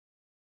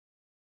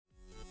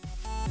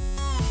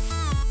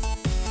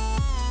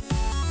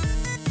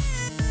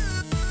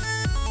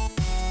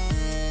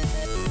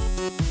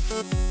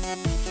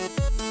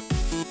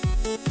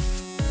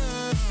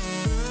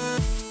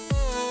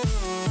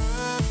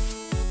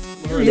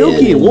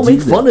karaoke. We'll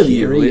make fun of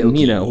you. karaoke. And,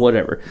 you know,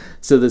 whatever.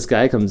 So this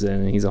guy comes in,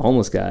 and he's a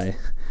homeless guy.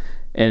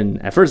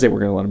 And at first they were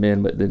going to let him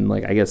in, but then,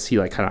 like, I guess he,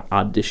 like, kind of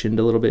auditioned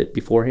a little bit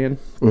beforehand.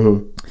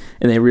 Mm-hmm.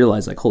 And they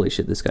realized, like, holy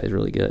shit, this guy's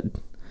really good.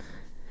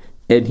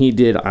 And he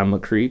did I'm a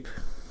Creep,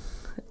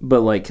 but,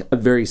 like, a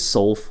very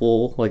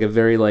soulful, like, a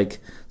very, like,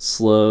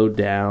 slow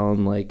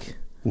down, like,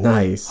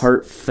 Nice.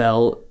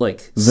 heartfelt,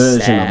 like,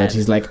 Version sad. of it.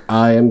 He's like,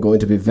 I am going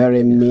to be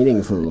very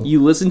meaningful.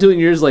 You listen to it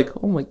and you're just like,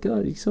 oh my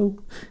god, he's so...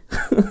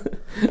 like,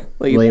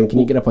 William, can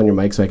you get up on your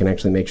mic so I can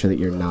actually make sure that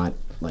you're not,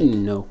 like...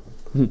 No.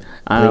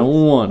 I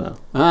don't wanna.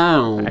 I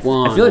don't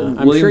want I feel like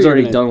I'm William's sure you're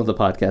already gonna- done with the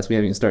podcast. We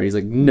haven't even started. He's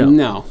like, no.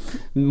 No.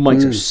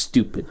 Mics are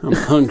stupid. I'm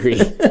hungry.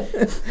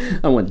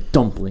 I want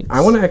dumplings.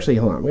 I want to actually...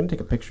 Hold on. I'm going to take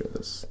a picture of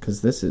this,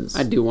 because this is...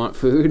 I do want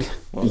food.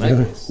 Well, in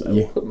that case, I will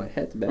Yeah. put my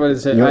head back. What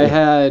is it? You're- I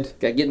had...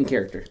 Gotta get in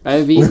character. I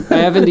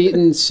haven't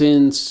eaten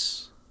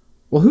since...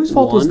 Well, whose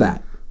fault was One?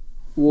 that?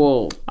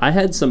 Well, I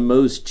had some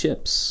Moe's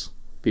chips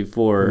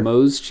before.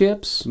 Moe's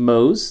chips?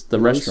 Moe's, the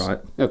Moe's?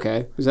 restaurant.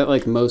 Okay. Is that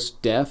like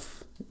most deaf?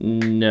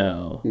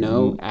 No.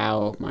 No?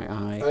 Ow, my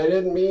eye. I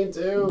didn't mean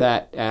to.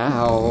 That,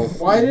 ow.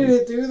 Why did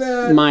it do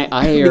that? My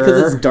eye.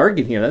 Because it's dark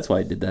in here. That's why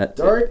I did that.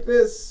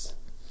 Darkness.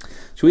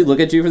 Should we look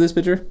at you for this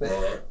picture?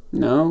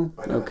 No?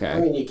 not? Okay.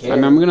 I mean, you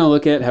can. I'm going to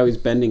look at how he's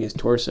bending his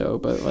torso,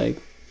 but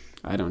like,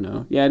 I don't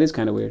know. Yeah, it is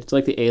kind of weird. It's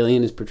like the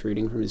alien is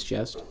protruding from his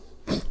chest.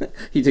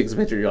 He takes a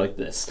picture. You're like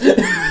this.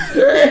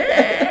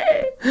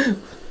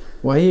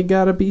 Why you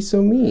gotta be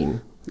so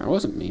mean? I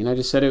wasn't mean. I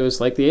just said it was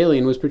like the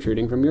alien was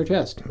protruding from your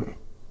chest.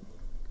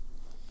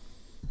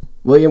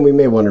 William, we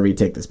may want to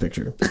retake this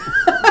picture.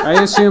 I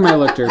assume I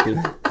look derpy.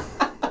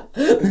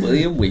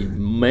 William, we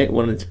might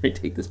want to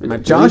retake this picture.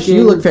 Josh,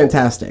 you look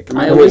fantastic. Am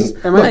I always-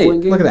 blinking? Am I Hey,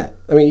 blinking? Look at that.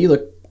 I mean, you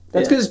look...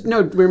 That's because,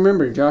 no,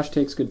 remember, Josh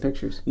takes good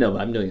pictures. No,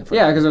 but I'm doing it for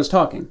Yeah, because I was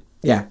talking.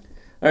 Yeah,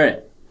 All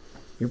right.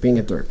 you're being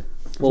a derp.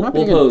 We'll not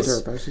we'll being a pose.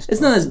 derp, I was just It's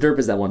not as derp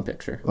as that one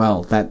picture.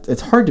 Well,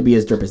 it's hard to be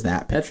as derp as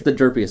that That's picture.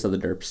 the derpiest of the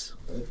derps.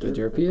 The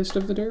derpiest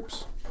of the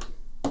derps?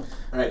 All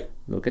right.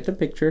 Look at the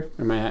picture.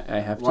 Am I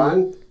have to?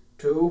 1,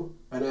 2,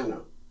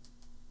 banana.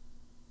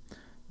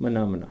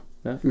 Phenomena.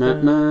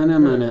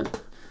 Banana.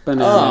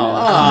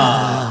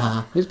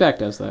 Banana. His back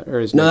does that. Or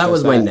his No, neck that does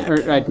was my neck.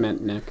 Or I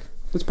meant neck.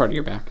 That's part of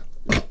your back.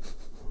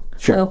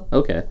 Sure. Well,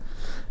 okay.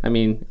 I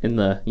mean, in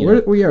the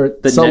We are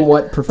the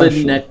somewhat neck, professional.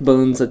 the neck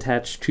bones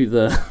attached to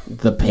the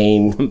The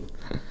pain.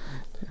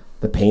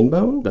 The pain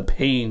bone? the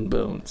pain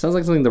bone. Sounds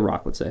like something The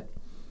Rock would say.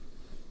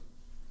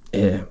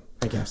 Yeah,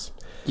 I guess.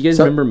 You guys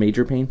So- remember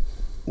Major Pain?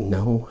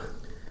 No.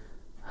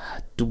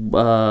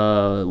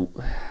 Uh,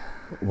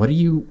 What do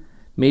you...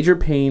 Major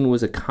Pain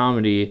was a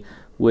comedy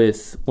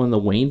with one of the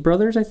Wayne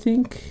brothers, I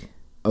think.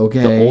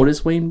 Okay. The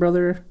oldest Wayne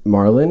brother.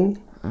 Marlon?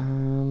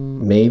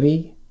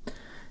 Maybe?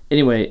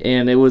 Anyway,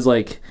 and it was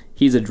like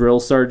he's a drill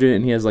sergeant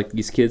and he has like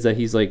these kids that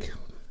he's like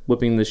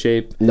whipping the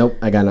shape. Nope,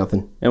 I got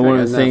nothing. And I one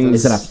got of the nothing.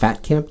 things Is it a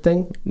fat camp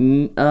thing?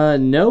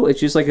 no, it's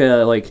just like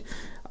a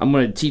I'm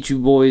gonna teach you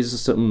boys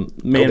some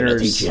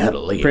manners. teach you how to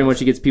live. Pretty much,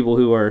 he gets people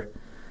who are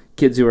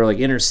kids who are like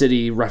inner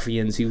city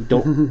ruffians who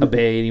don't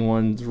obey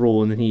anyone's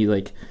rule, and then he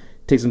like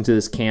takes them to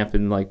this camp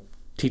and like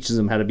teaches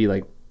them how to be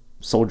like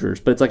soldiers.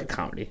 But it's like a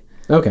comedy.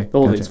 Okay. The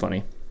whole gotcha. thing's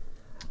funny.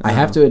 I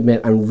have to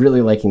admit, I'm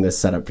really liking this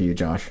setup for you,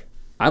 Josh.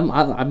 I'm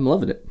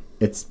loving it.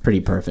 It's pretty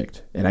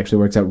perfect. It actually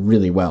works out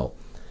really well.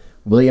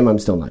 William, I'm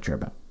still not sure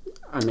about.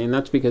 I mean,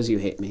 that's because you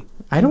hate me.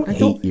 I don't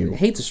hate you.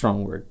 Hate's a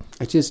strong word.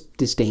 I just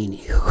disdain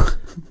you.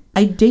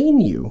 I deign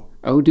you.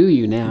 Oh, do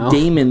you now?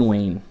 Damon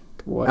Wayne.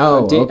 What?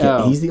 Oh, da- okay.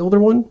 oh. He's the older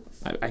one?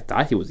 I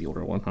thought he was the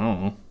older one.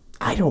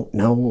 I don't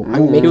know. I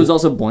don't know. He was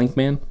also Blank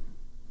Man.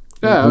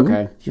 Oh,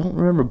 okay. You don't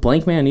remember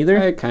Blank Man either?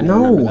 I kind of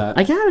No. remember that.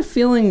 I got a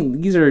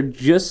feeling these are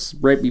just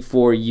right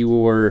before you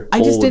were. I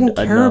just old didn't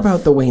care enough.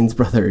 about the Wayans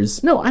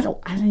brothers. No, I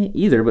didn't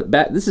either.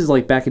 But this is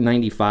like back in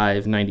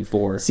 95,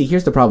 94. See,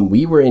 here's the problem.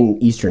 We were in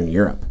Eastern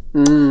Europe.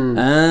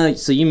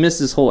 So you missed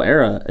this whole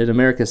era in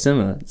America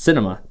cinema.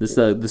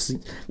 This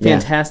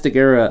fantastic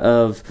era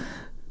of.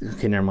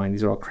 Okay, never mind.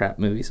 These are all crap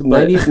movies.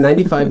 But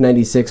 95,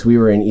 96, we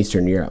were in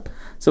Eastern Europe.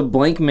 so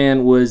Blank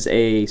Man was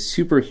a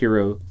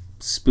superhero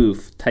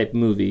spoof type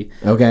movie.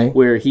 Okay.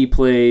 Where he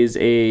plays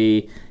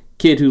a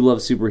kid who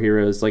loves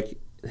superheroes like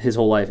his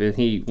whole life, and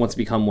he wants to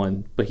become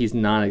one, but he's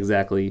not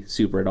exactly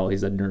super at all.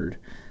 He's a nerd.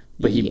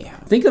 But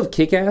think of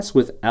Kick-Ass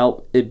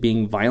without it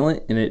being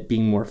violent and it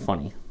being more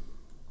funny.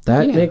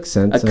 That makes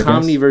sense. A I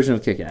comedy guess. version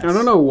of Kick-Ass. I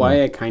don't know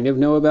why I kind of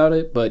know about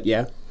it, but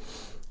yeah.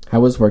 How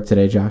was work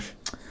today, Josh?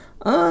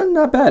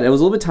 Not bad. I was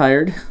a little bit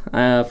tired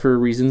for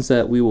reasons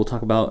that we will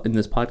talk about in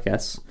this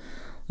podcast.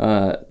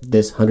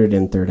 This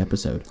 103rd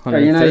episode. Oh,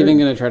 you're not 103rd. even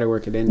going to try to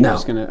work it in? You're No.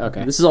 just going to...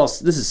 Okay. This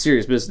is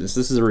serious business.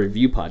 This is a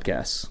review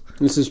podcast.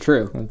 This is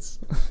true. It's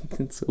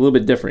a little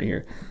bit different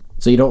here.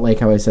 So you don't like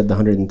how I said the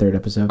 103rd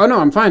episode? Oh, no,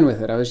 I'm fine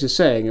with it. I was just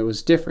saying it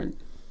was different.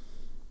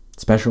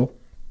 Special?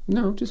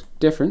 No, just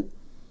different.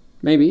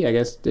 Maybe, I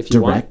guess, if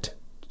you want. Direct?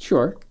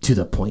 Sure. To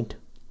the point?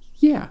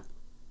 Yeah.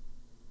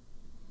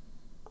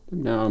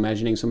 I'm now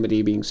imagining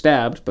somebody being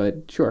stabbed,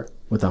 but sure.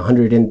 With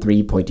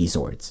 103 pointy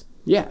swords.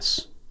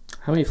 Yes.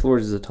 How many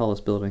floors is the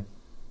tallest building?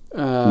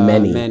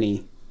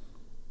 Many.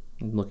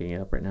 I'm looking it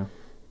up right now.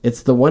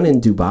 It's the one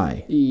in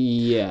Dubai.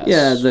 Yes.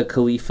 Yeah, the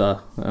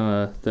Khalifa,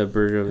 the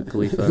Burj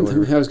Khalifa. or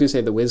whatever. I was going to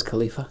say the Wiz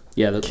Khalifa.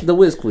 Yeah, the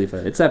Wiz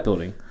Khalifa. It's that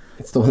building.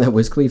 It's the one that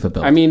Wiz Khalifa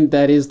built. I mean,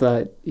 that is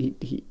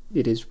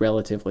it is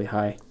relatively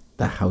high.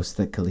 The house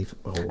that Khalifa...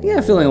 Oh, Yeah,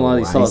 I feel like a lot of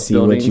these I tallest see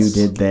buildings. what you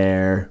did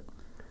there.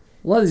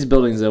 A lot of these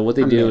buildings, though, what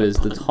they do is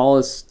the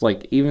tallest,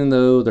 like, even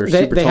though they're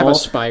super They tall, have a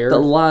spire. a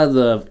lot of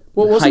the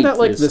Well, wasn't height that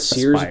like is the a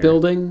Sears spire.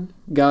 building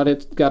got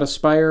a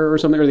spire or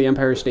something, or the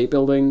Empire State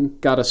Building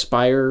got a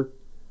spire?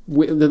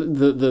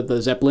 The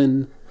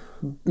Zeppelin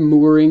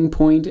mooring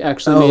point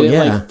actually made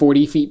it like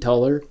 40 feet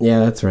taller. Yeah,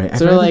 that's right. I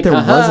So forgot they're that there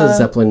like, was "Haha." a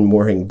Zeppelin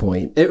mooring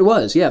point. It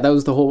was, yeah. That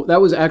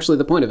was actually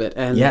the point of it.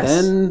 And Yes.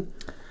 then,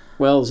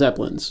 well,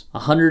 Zeppelins.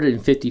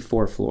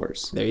 154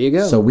 floors. There you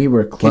go. So we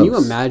were close. Can you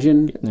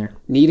imagine there.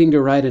 needing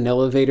to ride an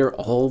elevator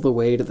all the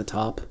way to the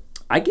top?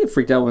 I get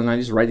freaked out when I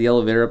just ride the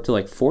elevator up to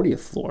like 40th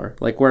floor,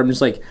 like where I'm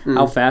just like,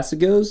 how fast it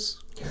goes.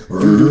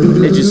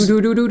 It just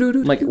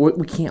I'm like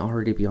we can't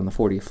already be on the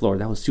 40th floor.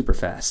 That was super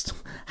fast.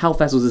 How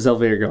fast was this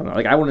elevator going?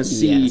 Like I want to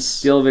see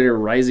Yes. the elevator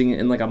rising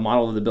in like a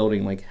model of the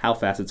building, like how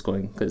fast it's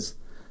going. Because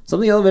some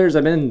of the elevators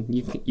I've been,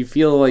 you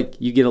feel like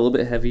you get a little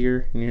bit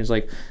heavier, and you're just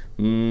like,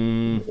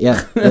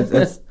 Yeah,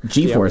 that's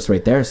G-force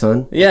right there,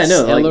 son. yeah,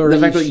 no, like the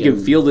fact that you can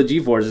Acceleration. feel the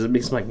G-forces, it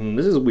makes me like,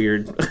 this is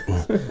weird.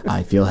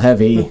 I feel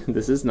heavy.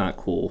 This is not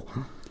cool.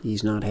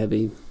 He's not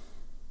heavy.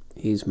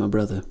 He's my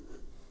brother.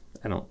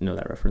 I don't know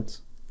that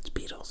reference. It's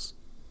Beatles.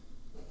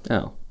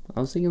 Oh,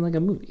 I was thinking like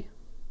a movie.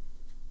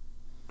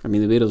 I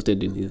mean, the Beatles did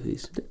do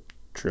movies.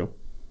 True.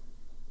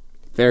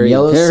 Very,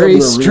 Yellow very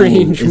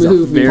Submarine strange is a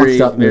movie. Very,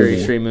 fucked up very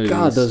movie. strange movies.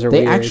 God, those are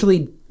They weird.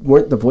 actually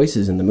weren't the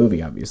voices in the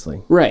movie,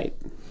 obviously, Right.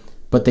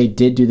 but they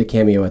did do the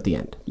cameo at the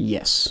end.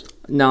 Yes.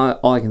 Now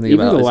all I can think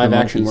Even about the is live the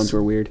action monkeys. ones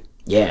were weird.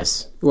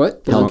 Yes.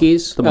 What? The Hell,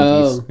 monkeys? the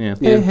monkeys, Oh, yeah.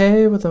 Hey,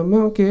 hey, with the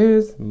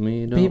monkeys.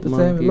 We don't People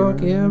say we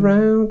monkey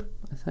around.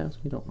 I thought it was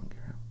we don't monkey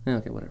around. Yeah,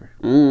 okay, whatever.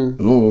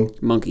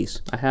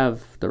 Monkeys. I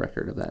have the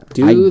record of that.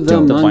 Do I the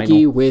don't. The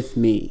monkey vinyl. with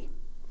me.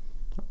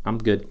 I'm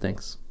good,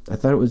 thanks. I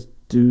thought it was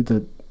do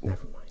the...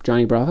 Never mind.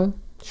 Johnny Bravo?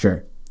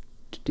 Sure.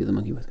 Do the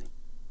monkey with me.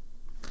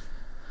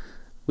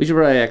 We should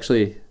probably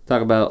actually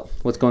talk about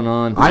what's going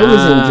on. I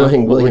was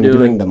enjoying what we're William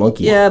doing the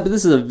monkey. Yeah, but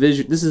this is a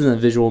This isn't a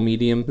visual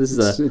medium. This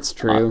is It's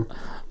true.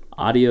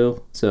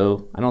 audio,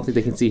 so I don't think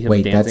they can see him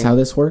Wait, dancing. that's how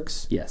this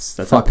works? Yes,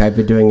 that's Fuck, how. I've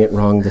been doing it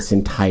wrong this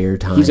entire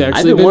time. He's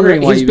actually been been,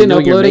 wondering why he's you've been been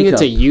doing your uploading it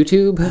to makeup.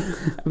 YouTube.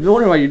 I've been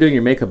wondering why you're doing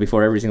your makeup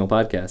before every single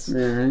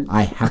podcast.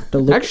 I have to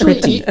look Actually,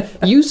 pretty.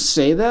 you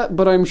say that,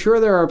 but I'm sure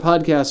there are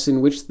podcasts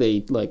in which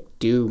they like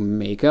do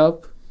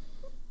makeup,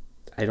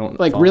 I don't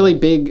like follow. really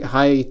big,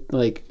 high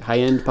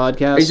end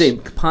podcasts. Are you saying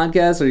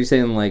podcasts or are you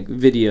saying like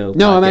video?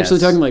 No, I'm actually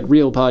podcasts? talking like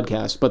real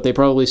podcasts, but they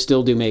probably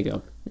still do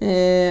makeup.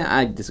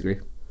 I disagree.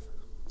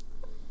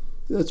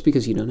 That's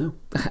because you don't know.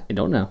 I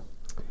don't know.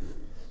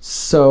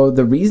 So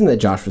the reason that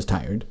Josh was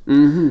tired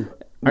Aren't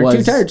you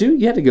was- tired too?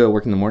 You had to go to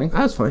work in the morning.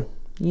 I was fine.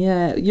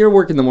 Yeah, your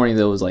work in the morning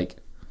though was like.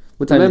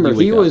 What time Remember, did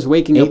you he wake was up?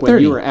 waking up when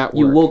 8:30. you were at work.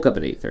 You woke up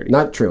at 8:30.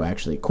 Not true,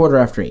 actually.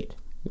 8:15.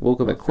 Woke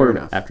up at fair quarter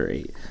enough. after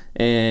 8.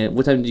 And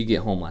what time did you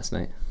get home last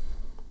night?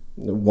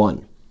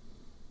 1.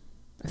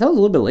 I thought it was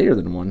a little bit later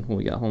than 1 when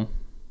we got home.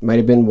 Might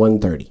have been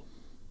 1:30.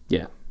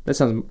 Yeah, that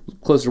sounds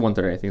closer to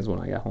 1:30. I think is when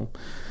I got home.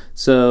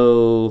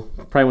 So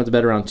probably went to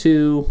bed around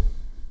 2.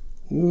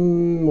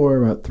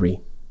 More about 3.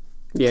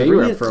 Yeah, you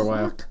were up for a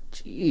while.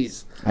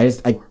 Jeez.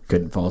 I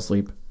couldn't fall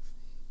asleep.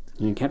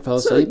 You can't fall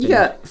So asleep. you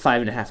got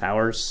 5.5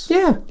 hours.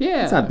 Yeah.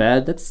 yeah. That's not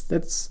bad.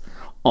 That's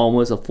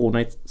almost a full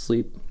night's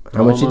sleep.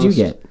 How much did you Almost.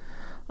 get?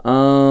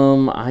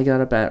 I got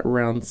up at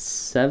around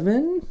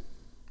 7,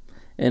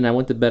 and I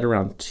went to bed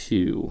around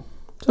 2.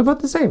 So about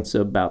the same. So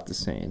about the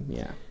same.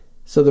 Yeah.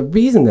 So the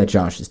reason that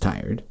Josh is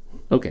tired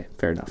Okay,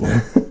 fair enough.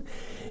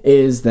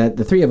 is that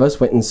the three of us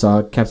went and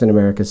saw Captain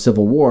America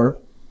Civil War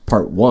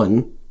Part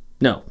 1.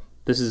 No,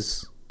 this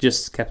is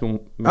just Captain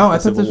America Oh, I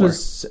thought Civil this War.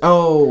 was...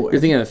 Oh,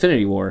 You're thinking of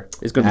Infinity War.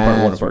 It's going to be part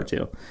 1 and That's part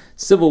 2.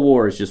 Civil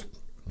War is just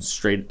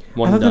straight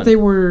one I thought and done. that they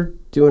were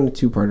doing a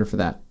two-parter for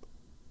that.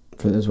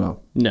 For as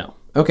well. No.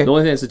 Okay. The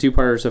only thing that's a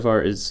two-parter so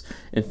far is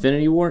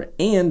Infinity War,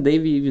 and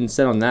they've even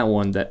said on that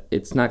one that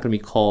it's not going to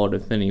be called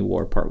Infinity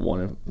War Part 1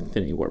 and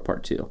Infinity War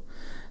Part 2.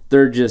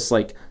 They're just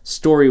like,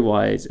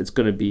 story-wise, it's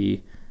going to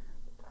be,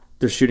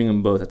 they're shooting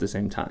them both at the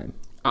same time.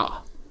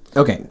 Ah.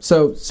 Okay,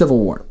 so Civil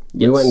War. We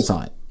Yes. went and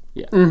saw it.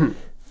 Yeah.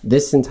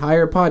 This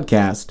entire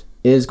podcast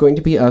is going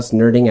to be us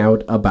nerding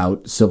out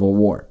about Civil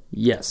War.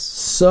 Yes.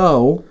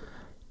 So,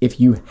 if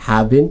you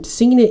haven't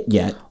seen it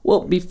yet,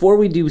 Well, before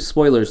we do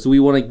spoilers, do we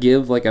want to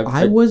give like a...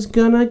 I was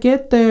gonna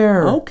get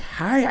there.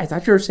 Okay, I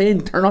thought you were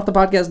saying turn off the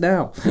podcast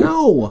now.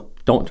 No.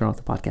 Don't turn off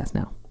the podcast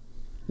now.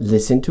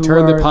 Listen to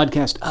Turn our, the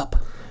podcast up.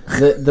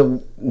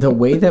 the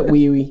way that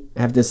we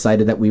have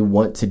decided that we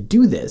want to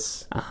do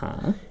this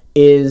Uh-huh.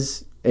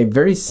 is a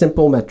very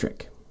simple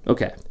metric.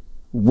 Okay.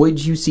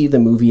 Would you see the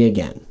movie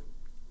again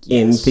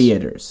in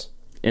theaters?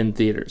 in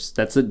theaters.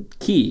 That's a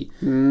key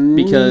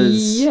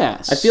because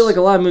yes. I feel like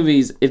a lot of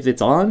movies, if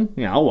it's on,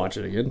 I'll watch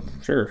it again.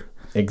 Sure.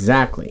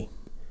 Exactly.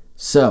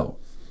 So,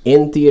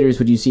 in theaters,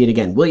 would you see it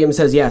again? William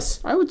says yes.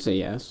 I would say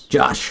yes.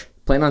 Josh.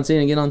 Plan on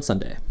seeing it again on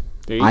Sunday.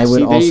 I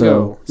would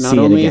also see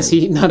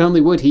it again. Not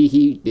only would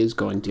he is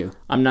going to.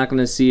 I'm not going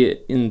to see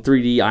it in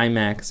 3D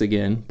IMAX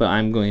again, but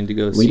I'm going to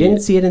go see it. We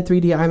didn't see it in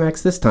 3D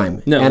IMAX this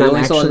time. No, and we I'm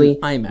only saw it actually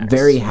in IMAX.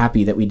 very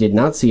happy that we did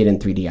not see it in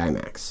 3D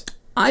IMAX.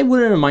 I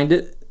wouldn't have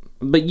minded,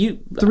 but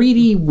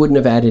 3D wouldn't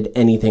have added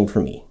anything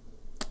for me.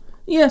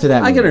 Yeah, to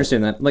that I can movie.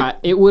 understand that. Like,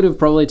 It would have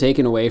probably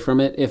taken away from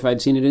it if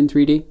I'd seen it in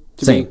 3D.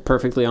 To Same. be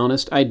perfectly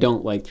honest, I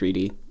don't like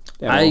 3D.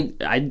 I'm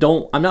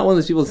not one of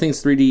those people who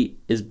thinks 3D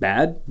is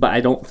bad, but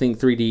I don't think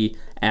 3D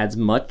adds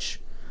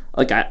much.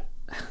 Like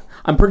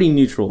I'm pretty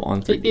neutral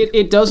on 3D.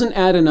 It doesn't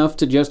add enough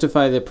to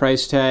justify the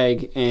price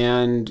tag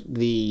and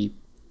the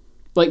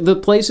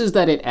places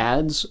that it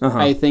adds.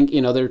 I think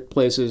in other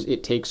places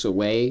it takes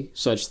away,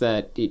 such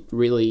that it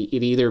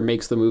either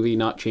makes the movie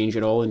not change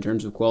at all in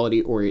terms of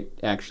quality, or it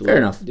actually Fair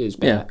enough. is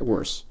bad,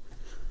 worse.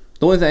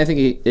 The only thing I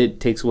think it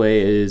takes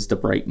away is the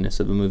brightness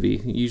of a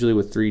movie. Usually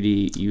with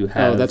 3D, you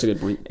have that's a good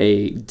point.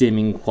 a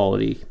dimming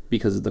quality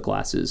because of the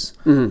glasses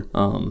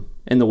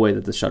and the way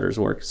that the shutters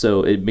work.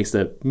 So it makes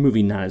the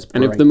movie not as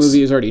bright. And if the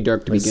movie is already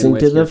dark to begin Listen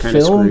with, to the you're kind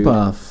of film screwed.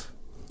 buff.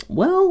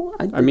 Well,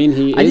 I I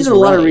is did a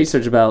lot of right.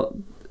 research about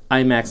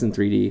IMAX and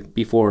 3D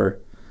before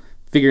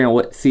figuring out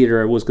what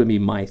theater was going to be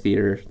my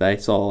theater that I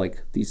saw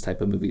like these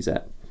type of movies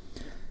at.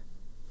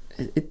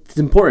 It's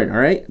important, all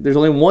right? There's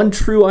only one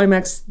true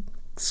IMAX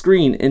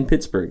screen in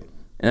Pittsburgh,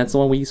 and that's the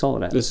one we saw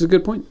it at. This is a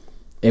good point.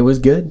 It was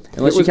good.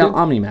 Unless It you was count good.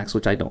 OmniMax,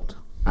 which I don't.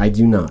 I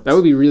do not. That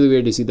would be really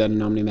weird to see that in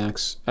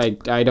OmniMax.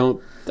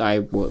 I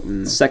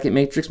wouldn't. Second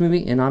Matrix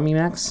movie in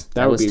OmniMax,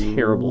 that would was be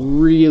terrible.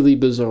 Really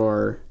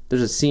bizarre.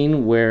 There's a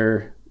scene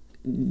where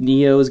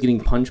Neo is getting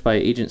punched by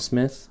Agent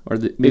Smith, or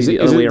maybe Is the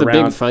it other way the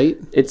around. big fight?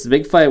 It's the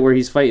big fight where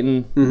he's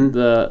fighting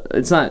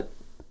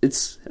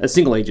It's a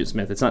single Agent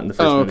Smith. It's not in the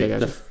first movie.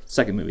 Gotcha. The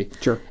second movie.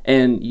 Sure.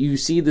 And you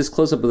see this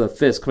close up of the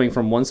fist coming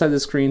from one side of the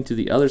screen to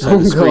the other side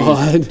of the screen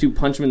God. to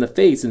punch him in the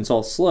face, and it's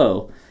all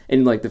slow.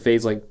 And like the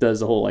face like does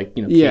the whole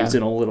caves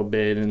in a little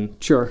bit, and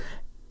Sure.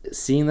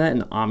 seeing that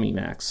in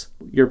OmniMax,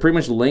 you're pretty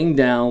much laying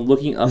down,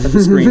 looking up at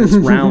the screen. It's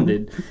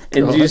rounded,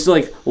 and you're just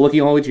like looking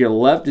all the way to your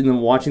left, and then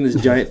watching this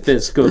giant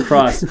fist go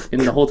across,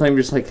 and the whole time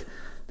you're just like,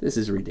 "This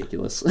is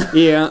ridiculous."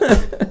 Yeah.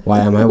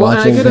 Why am I Well,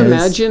 watching I could this?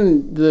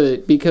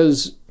 imagine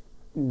because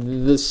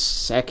the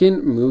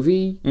second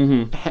movie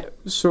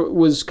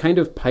was kind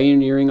of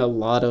pioneering a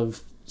lot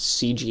of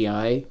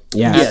CGI.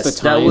 Yes. At Yes,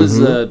 the time. that was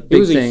a It big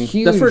was a thing.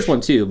 huge- The first one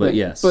too, but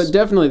yes. But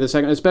definitely the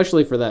second,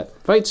 especially for that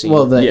fight scene.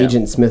 Well, the Yeah.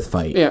 Agent Smith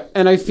fight. yeah,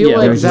 and I feel there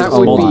like was just that a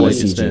would multiple be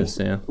CG. Smiths,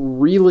 yeah.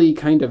 really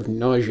kind of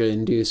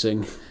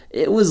nausea-inducing.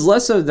 It was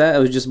less of that. It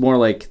was just more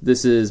like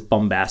this is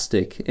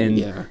bombastic, and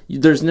Yeah.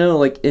 there's no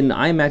like in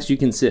IMAX you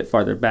can sit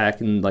farther back,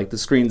 and like the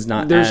screen's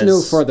not. There's as,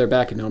 no farther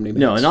back in OmniMax.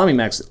 No, in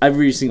OmniMax,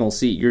 every single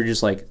seat you're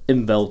just like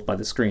enveloped by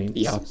the screen.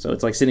 Yeah. So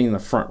it's like sitting in the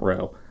front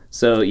row.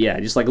 So yeah,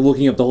 just like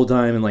looking up the whole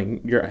time, and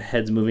like your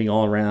head's moving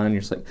all around. And you're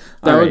just like,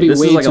 That all would right, be this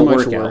way is like too a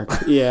much workout.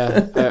 work.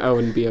 Yeah, I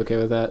wouldn't be okay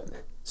with that.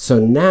 So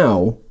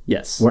now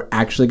Yes. we're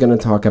actually going to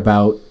talk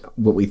about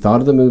what we thought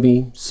of the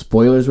movie,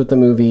 spoilers with the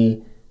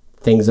movie,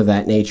 things of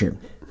that nature.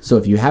 So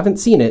if you haven't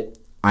seen it,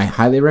 I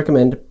highly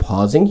recommend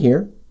pausing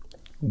here,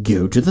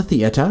 go to the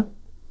theater,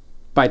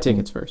 Buy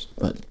tickets first.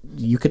 but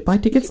you could buy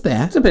tickets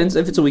there, Depends.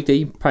 If it's a weekday,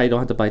 you probably don't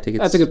have to buy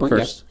tickets. That's a good point,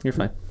 First, you're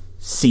fine.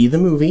 see the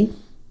movie,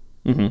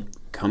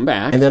 Come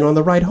back. and then on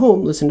the ride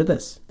home, listen to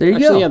this. There you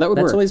Actually, go. yeah, that would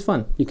That's work. always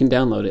fun. You can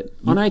download it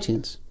on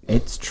iTunes.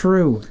 It's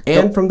true.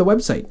 And from the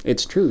website.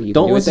 It's true. You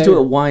Don't can do listen it to there.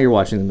 it while you're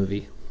watching the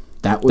movie.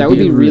 That would That would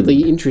be rude.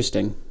 really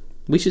interesting.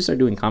 We should start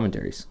doing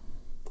commentaries.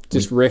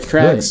 Just riff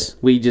tracks.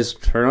 We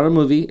just turn on a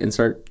movie and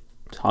start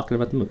talking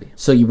about the movie.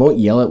 So you won't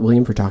yell at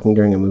William for talking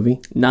during a movie?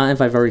 Not if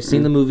I've already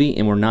seen the movie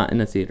and we're not in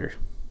a theater.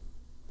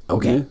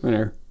 Okay.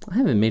 Whatever. I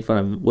haven't made fun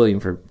of William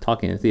for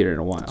talking in a theater in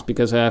a while.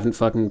 Because I haven't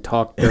fucking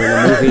talked during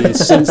a movie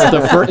since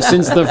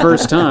the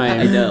first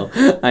time.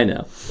 I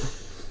know.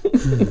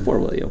 Poor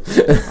William.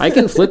 I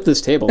can flip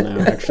this table now.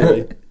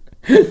 Actually,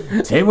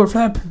 Table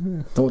flip.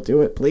 Don't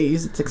do it,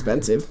 please. It's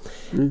expensive.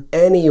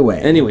 Anyway.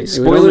 Anyway,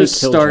 would only spoilers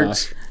kill start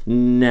Josh.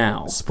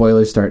 now.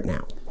 Spoilers start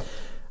now.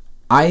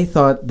 I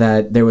thought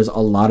that there was a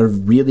lot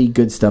of really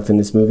good stuff in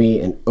this movie,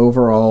 and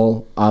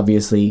overall,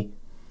 obviously,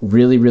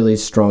 really, really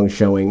strong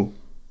showing.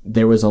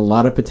 There was a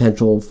lot of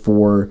potential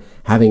for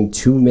having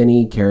too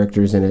many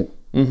characters in it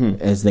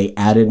as they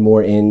added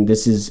more in.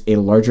 This is a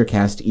larger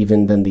cast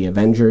even than the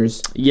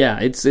Avengers. Yeah,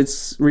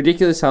 it's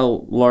ridiculous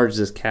how large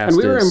this cast and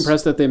we were is.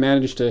 impressed that they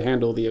managed to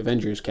handle the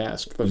Avengers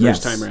cast the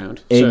Yes, first time around.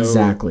 So,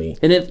 exactly.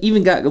 And it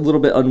even got a little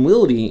bit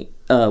unwieldy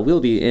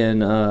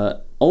in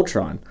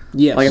Ultron.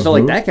 Yes. Like I felt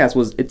like that cast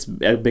it's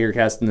a bigger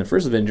cast than the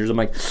first Avengers. I'm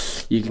like,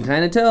 you can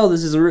kind of tell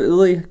this is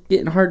really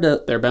getting hard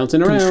to they're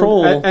bouncing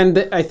control around.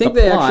 And I think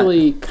the they plot.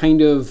 actually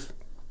kind of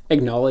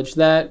acknowledged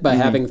that by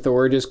having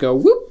Thor just go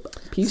whoop,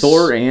 peace.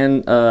 Thor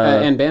and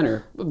and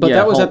Banner. But yeah,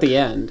 that was Hulk. at the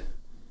end.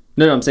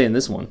 No, I'm saying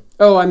this one.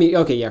 Oh, I mean,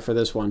 okay, yeah, for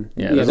this one.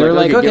 Yeah, they're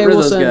like, okay, get rid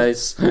we'll of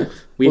those send, guys.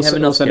 We have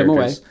enough send them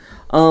away.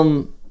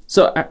 characters.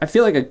 So I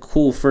feel like a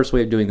cool first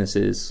way of doing this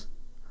is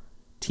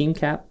Team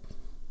Cap,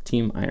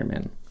 Team Iron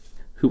Man.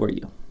 Who are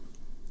you?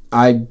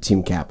 I'm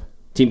Team Cap.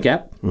 Team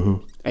Cap?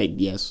 Mm-hmm.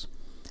 Yes.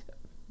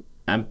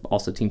 I'm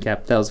also Team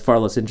Cap. That was far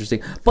less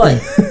interesting.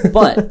 But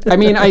I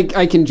mean,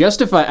 I can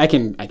justify. I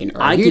can argue.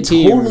 I could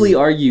totally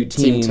argue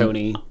Team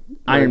Tony,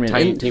 Iron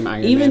Man. Team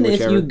Iron Even Man.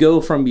 If you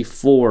go from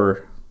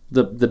before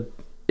the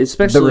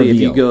especially if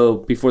you go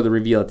before the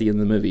reveal at the end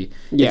of the movie.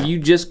 Yeah. If you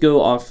just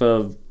go off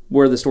of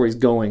where the story's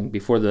going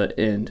before the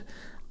end,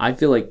 I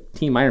feel like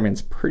Team Iron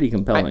Man's pretty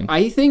compelling.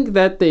 I think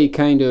that they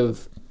kind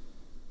of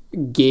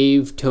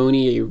gave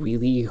Tony a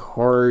really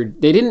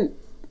hard. They didn't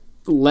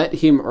let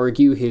him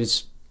argue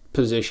his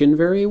position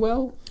very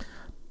well.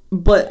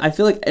 But I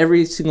feel like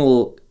every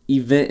single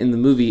event in the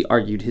movie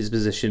argued his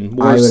position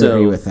more I would so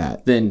agree with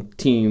that. than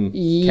Team Cap.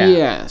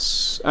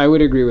 Yes, I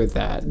would agree with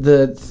that.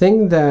 The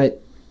thing that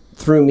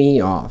threw me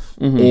off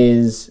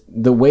is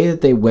the way that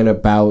they went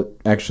about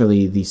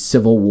actually the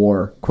Civil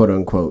War, quote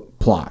unquote,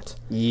 plot.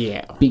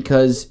 Yeah.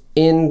 Because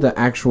in the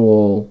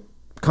actual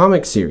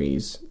comic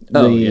series,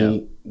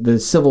 the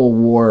Civil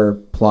War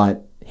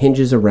plot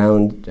hinges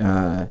around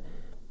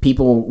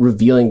people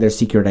revealing their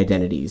secret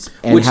identities.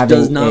 And Which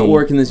does not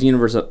work in this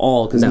universe at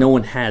all, because no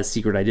one has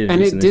secret And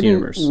identities it in this didn't.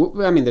 universe.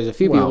 I mean, there's a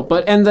few people,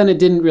 and then it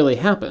didn't really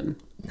happen.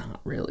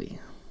 Not really.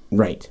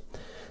 Right.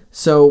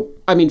 So,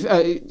 I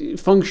mean,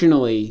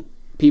 functionally,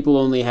 people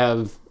only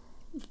have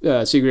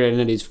secret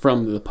identities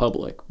from the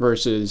public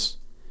versus,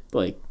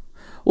 like...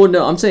 Well,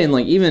 no, I'm saying,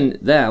 like, even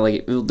that,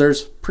 like,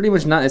 there's pretty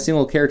much not a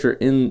single character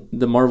in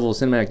the Marvel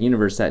Cinematic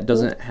Universe that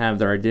doesn't have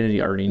their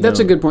identity already known. That's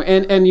a good point.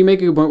 And you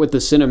make a good point with the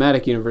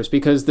Cinematic Universe,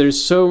 because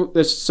there's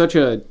such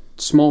a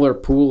smaller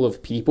pool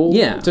of people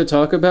to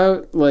talk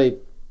about.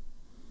 Like,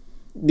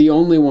 the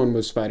only one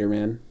was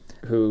Spider-Man,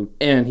 who...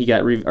 And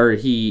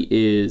he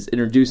is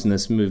introduced in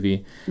this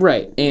movie.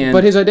 Right. And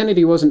but his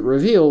identity wasn't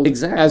revealed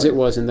as it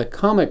was in the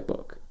comic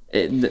book.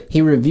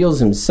 He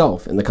reveals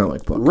himself in the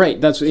comic book. Right.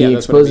 He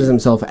exposes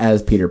himself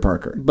as Peter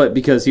Parker. But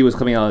because he was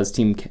coming out as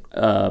Team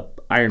Iron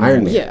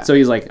Man. Yeah. So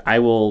he's like, I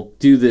will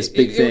do this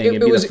big thing and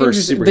be the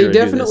first superhero They to do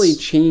definitely this.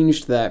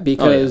 changed that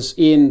because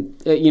in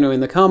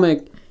the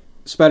comic,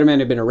 Spider-Man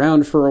had been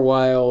around for a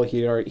while.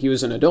 He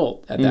was an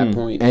adult at that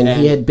point. And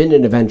he had been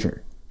an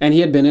Avenger. And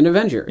he had been an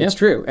Avenger. It's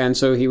true. And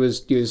so he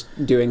was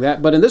doing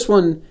that. But in this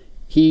one,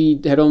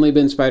 he had only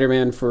been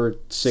Spider-Man for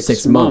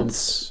six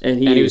months. And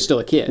he was still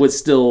a kid. Was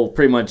still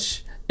pretty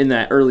much in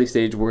that early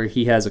stage where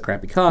he has a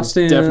crappy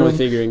costume. He's definitely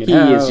figuring it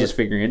out. He is just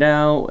figuring it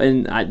out.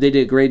 And they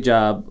did a great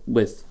job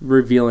with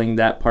revealing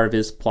that part of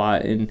his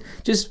plot and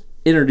just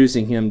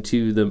introducing him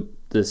to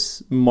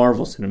this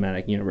Marvel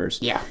Cinematic Universe.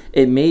 Yeah.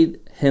 It made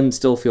him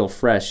still feel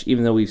fresh,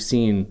 even though we've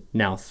seen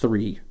now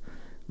 3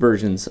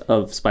 versions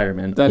of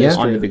Spider-Man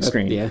on the big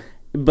screen. Yeah.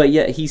 But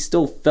yet he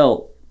still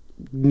felt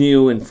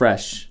new and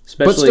fresh,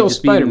 especially but still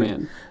just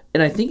Spider-Man.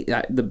 And I think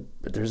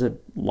there's a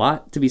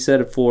lot to be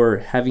said for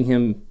having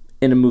him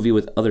in a movie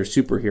with other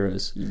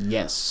superheroes.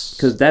 Yes.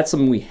 Because that's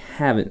something we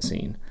haven't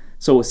seen.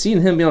 So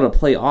seeing him be able to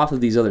play off of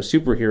these other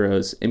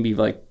superheroes and be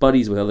like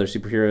buddies with other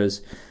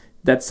superheroes,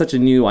 that's such a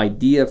new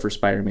idea for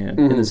Spider-Man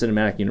in the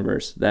cinematic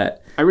universe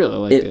that I really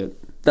liked it.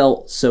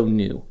 Felt so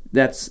new.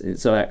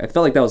 So I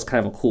felt like that was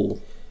kind of a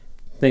cool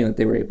thing that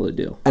they were able to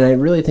do. And I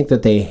really think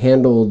that they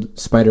handled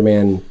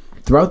Spider-Man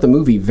throughout the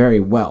movie very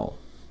well.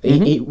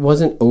 He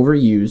wasn't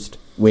overused,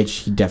 which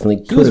he definitely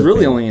could have been. He was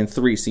really only in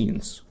 3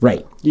 scenes.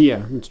 Right.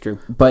 Yeah, that's true.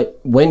 But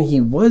when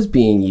he was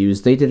being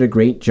used, they did a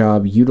great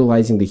job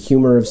utilizing the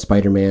humor of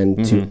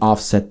Spider-Man to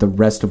offset the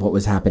rest of what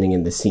was happening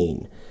in the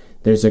scene.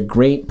 There's a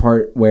great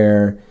part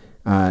where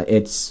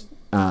it's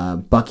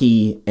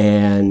Bucky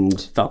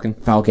and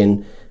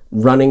Falcon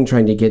running,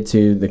 trying to get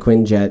to the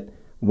Quinjet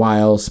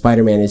while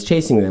Spider-Man is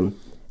chasing them.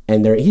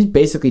 And he's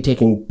basically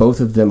taking both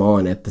of them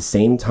on at the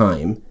same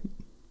time.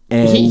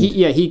 And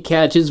he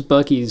catches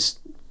Bucky's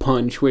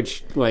punch,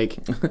 which, like...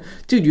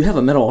 Dude, you have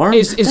a metal arm?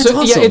 That's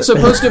awesome. Yeah, it's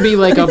supposed to be,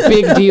 like, a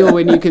big deal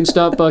when you can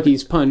stop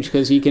Bucky's punch,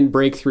 because he can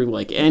break through,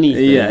 like,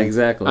 anything. Yeah,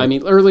 exactly. I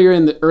mean, earlier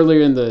in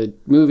the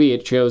movie,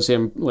 it shows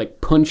him, like,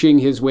 punching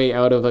his way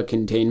out of a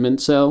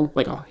containment cell,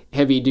 like a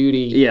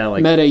heavy-duty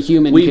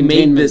meta-human containment cell.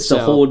 We made this to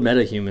hold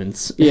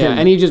meta-humans. Yeah,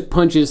 and he just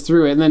punches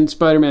through it, and then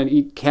Spider-Man,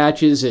 he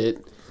catches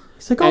it.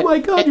 He's like, oh my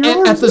god, your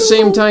and at the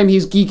same time,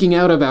 he's geeking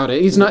out about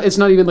it. It's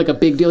not even like a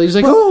big deal. He's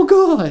like, oh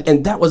god.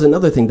 And that was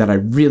another thing that I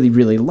really,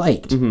 really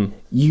liked.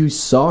 You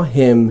saw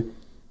him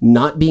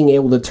not being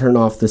able to turn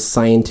off the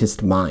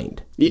scientist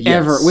mind.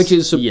 ever, which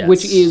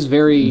is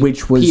very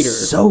which was Peter.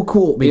 so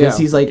cool because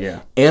he's like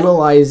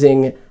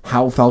analyzing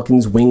how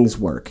Falcon's wings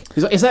work.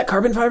 He's like, is that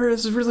carbon fiber?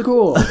 This is really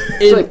cool.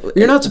 It's like,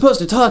 you're not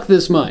supposed to talk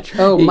this much.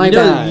 Oh, my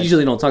bad. You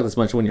usually don't talk this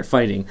much when you're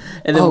fighting.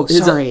 And then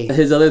sorry.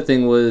 His other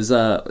thing was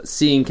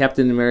seeing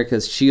Captain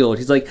America's shield.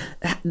 He's like,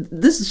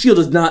 this shield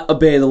does not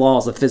obey the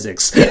laws of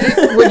physics.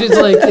 Which is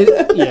like,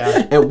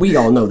 And we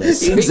all know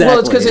this. Exactly. Well,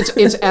 it's because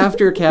it's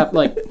after Cap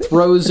like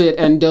throws it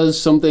and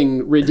does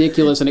something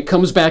ridiculous, and it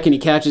comes back and he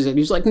catches it. And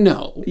he's like,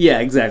 no. Yeah,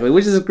 exactly.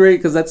 Which is great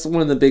because that's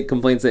one of the big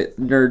complaints that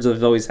nerds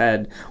have always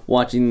had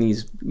watching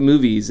these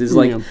movies is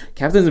like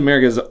Captain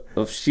America's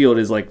shield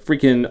is like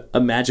freaking a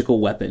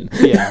magical weapon.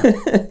 Yeah.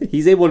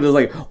 He's able to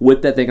like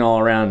whip that thing all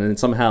around and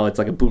somehow it's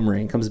like a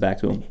boomerang comes back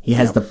to him. He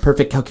has the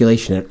perfect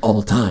calculation at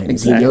all times.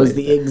 Exactly. He knows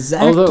the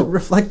exact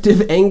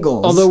reflective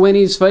angles. Although when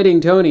he's fighting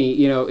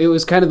Tony, it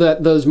was kind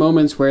of those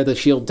moments where the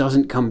shield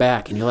doesn't come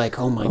back, and you're like,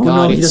 oh my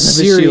god, it's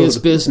serious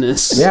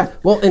business. Yeah,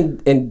 well,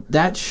 and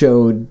that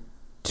showed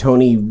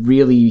Tony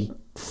really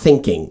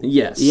thinking.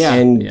 Yes. Yeah.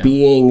 And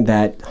being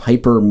that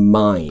hyper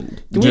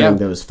mind during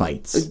those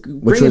fights.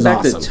 Which was back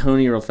awesome. to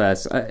Tony real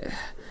fast.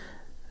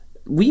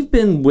 We've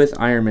been with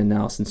Iron Man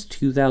now since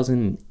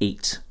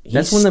 2008.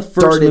 That's when the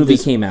first movie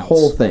came out.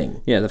 Whole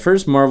thing. Yeah, the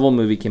first Marvel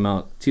movie came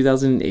out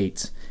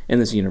 2008 in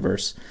this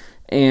universe.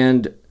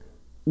 And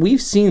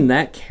we've seen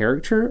that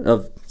character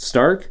of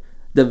Stark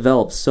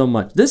develop so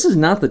much. This is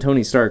not the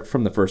Tony Stark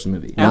from the first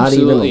movie.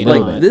 Absolutely not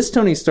even not. Like this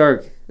Tony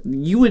Stark,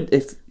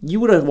 if you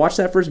would have watched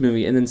that first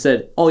movie and then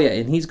said, "Oh yeah,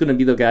 and he's going to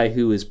be the guy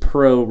who is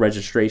pro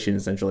registration,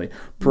 essentially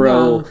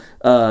pro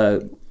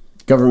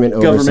Government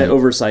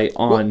oversight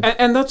on." Well,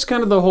 and that's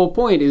kind of the whole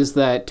point, is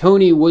that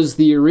Tony was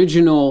the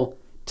original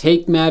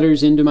take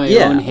matters into my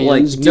own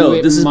hands.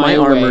 This is my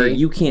armor. Way.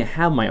 You can't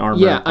have my armor.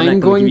 Yeah,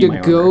 I'm going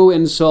to go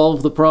and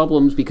solve the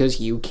problems because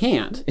you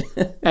can't.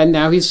 And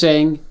now he's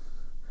saying,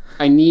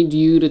 I need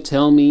you to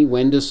tell me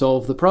when to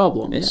solve the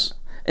problems. Yeah.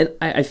 And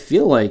I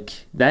feel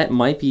like that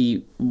might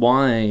be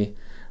why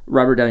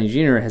Robert Downey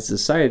Jr. has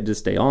decided to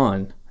stay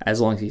on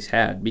as long as he's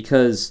had.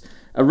 Because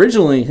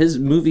originally his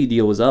movie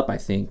deal was up, I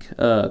think.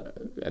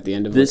 At the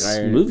end of this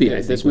movie,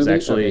 I think, was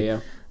actually...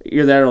 Okay,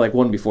 either that or like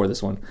one before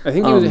this one. I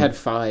think he had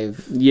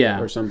 5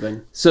 or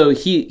something. So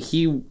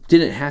he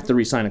didn't have to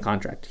re-sign a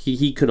contract.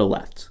 He could have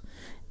left.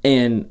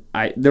 And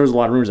there was a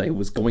lot of rumors that he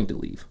was going to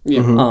leave.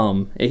 Yeah.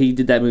 And he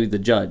did that movie, The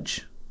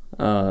Judge,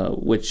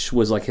 which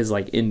was like his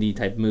like indie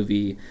type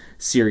movie,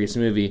 serious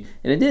movie,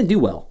 and it didn't do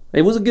well.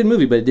 It was a good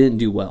movie, but it didn't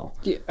do well.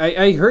 Yeah,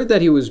 I heard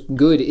that he was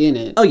good in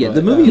it. Oh yeah, but,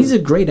 the movie. He's a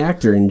great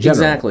actor in general.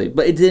 Exactly,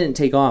 but it didn't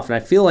take off, and I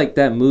feel like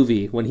that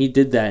movie, when he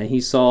did that, and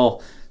he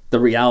saw the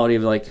reality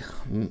of like,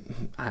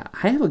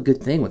 I have a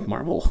good thing with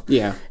Marvel.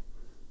 Yeah.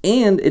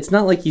 And it's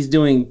not like he's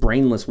doing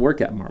brainless work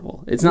at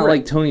Marvel. It's not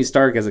like Tony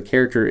Stark as a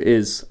character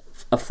is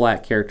a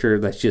flat character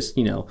that's just,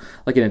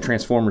 like in a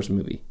Transformers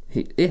movie.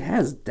 It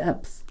has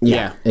depth.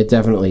 Yeah, it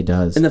definitely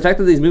does. And the fact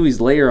that these movies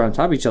layer on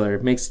top of each other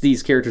makes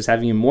these characters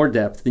have even more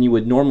depth than you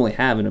would normally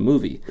have in a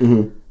movie.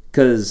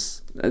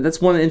 Because that's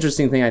one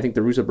interesting thing I think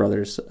the Russo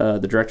brothers,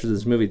 the directors of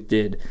this movie,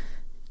 did.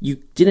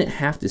 You didn't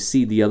have to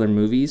see the other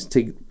movies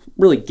to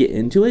really get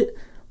into it.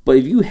 But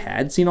if you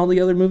had seen all the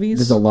other movies...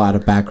 There's a lot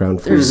of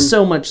background for There's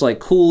so much like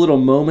cool little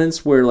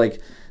moments where like...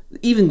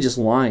 Even just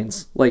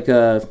lines. Like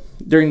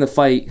during the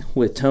fight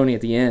with Tony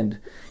at the end...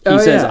 He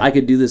says, I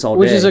could do this all day.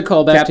 Which is a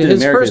callback Captain to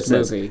his America first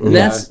says, movie. And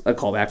that's a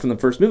callback from the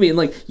first movie. And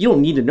like, you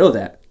don't need to know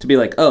that to be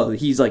like, oh,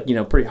 he's like,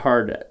 pretty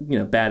hard,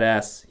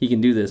 badass. He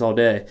can do this all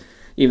day,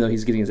 even though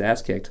he's getting his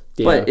ass kicked.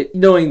 Yeah. But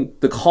knowing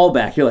the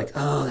callback, you're like,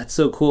 oh, that's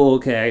so cool.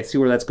 Okay, I see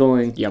where that's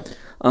going. Yep.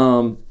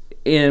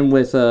 And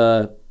with,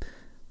 I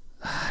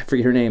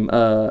forget her name,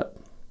 the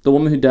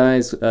woman who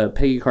dies,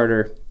 Peggy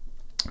Carter,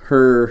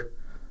 her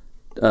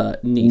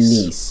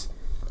niece.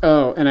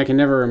 Oh, and I can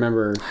never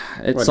remember.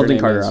 It's something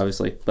Carter,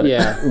 obviously. But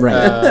yeah,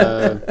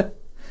 right.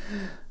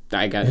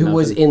 I got who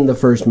was in the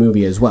first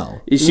movie as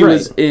well. She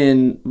was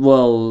in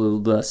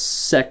the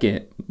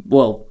second.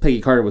 Well, Peggy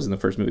Carter was in the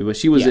first movie, but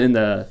she was in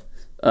the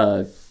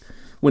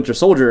Winter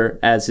Soldier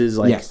as his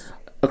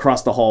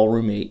across the hall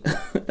roommate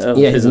of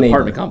his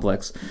apartment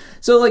complex.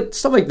 So like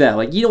stuff like that.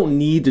 Like you don't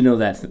need to know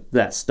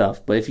that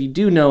stuff, but if you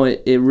do know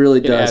it, it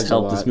really does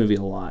help this movie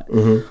a lot.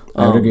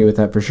 I would agree with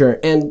that for sure.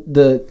 And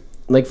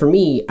for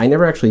me, I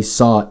never actually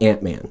saw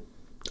Ant-Man.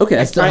 Okay.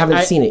 I still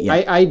haven't seen it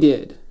yet. I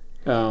did.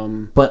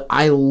 But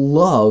I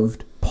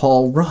loved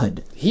Paul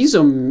Rudd. He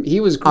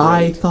was great.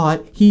 I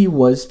thought he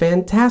was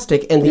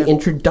fantastic. And the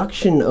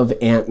introduction of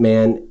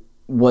Ant-Man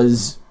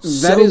was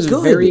that is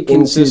good very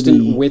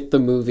consistent with the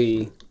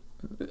movie,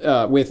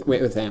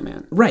 with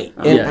Ant-Man. Right.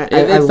 And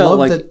I love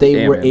like that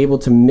they were able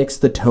to mix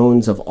the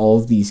tones of all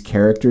of these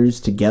characters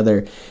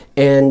together.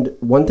 And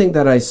one thing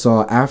that I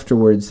saw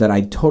afterwards that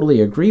I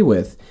totally agree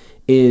with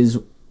is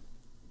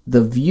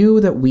the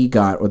view that we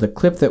got, or the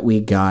clip that we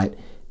got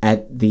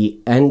at the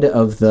end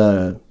of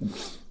the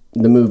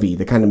movie,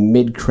 the kind of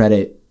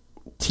mid-credit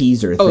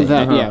teaser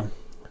thing.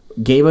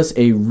 Gave us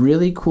a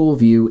really cool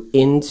view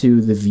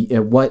into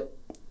what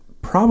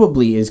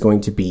probably is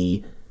going to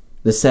be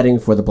the setting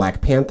for the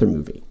Black Panther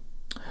movie.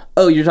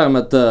 Oh, you're talking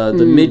about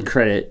the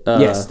mid-credit.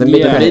 Yes, the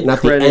mid-credit,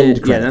 not the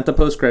end credit. Yeah, not the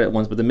post-credit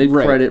ones, but the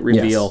mid-credit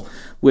reveal,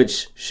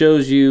 which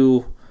shows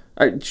you...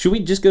 All right, should we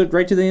just go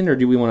right to the end, or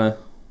do we want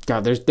to...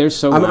 God, there's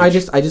so much. I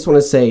just want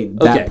to say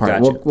that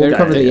part. Gotcha. We'll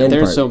cover the end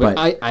there's part. So much.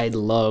 But I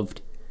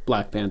loved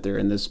Black Panther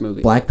in this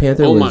movie. Black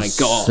Panther was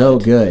so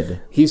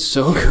good. He's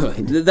so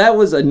good. That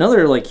was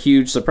another like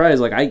huge surprise.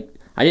 Like I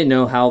didn't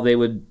know how they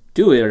would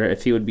do it or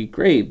if he would be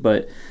great,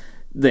 but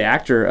the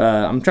actor,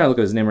 I'm trying to look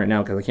at his name right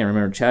now because I can't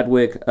remember.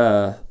 Chadwick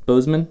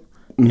Boseman.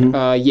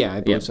 Mm-hmm. Yeah,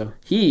 I believe so.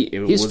 He's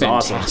was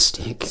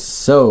fantastic.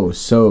 Awesome.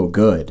 So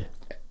good.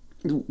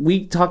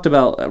 We talked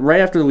about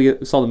right after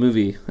we saw the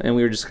movie, and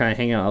we were just kind of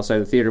hanging out outside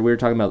the theater. We were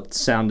talking about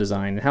sound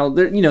design, how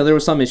there were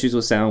some issues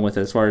with sound with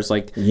it, as far as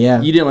like you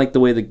didn't like the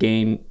way the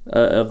gain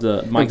of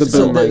the mics.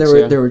 So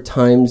there were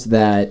times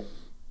that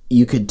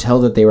you could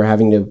tell that they were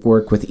having to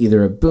work with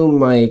either a boom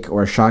mic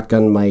or a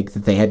shotgun mic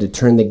that they had to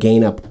turn the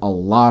gain up a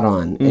lot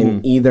on,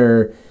 and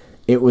either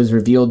it was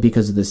revealed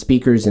because of the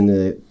speakers in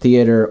the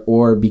theater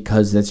or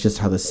because that's just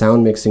how the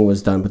sound mixing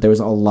was done, but there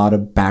was a lot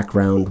of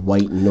background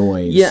white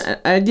noise. Yeah,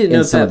 I didn't know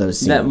if some of those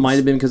scenes. That might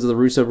have been because of the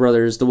Russo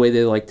brothers, the way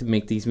they like to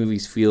make these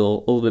movies feel a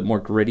little bit more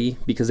gritty,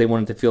 because they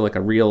wanted to feel like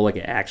a real, like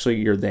actually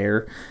you're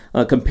there,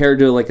 compared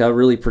to like a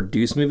really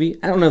produced movie.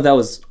 I don't know if that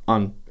was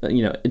on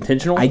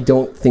intentional. I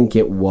don't think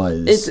it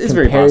was. It's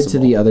very compared possible. to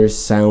the other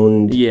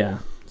sound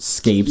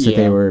scapes that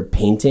they were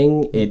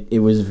painting.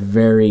 It was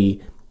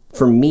very...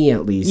 For me,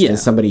 at least,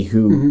 as somebody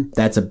who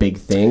that's a big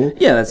thing.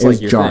 Yeah, that's it like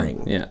was your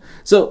jarring. Thing. Yeah.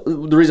 So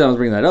the reason I was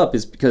bringing that up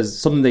is because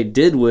something they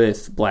did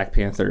with Black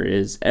Panther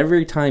is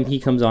every time he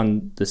comes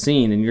on the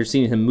scene and you're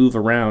seeing him move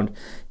around,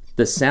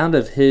 the sound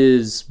of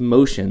his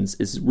motions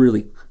is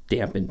really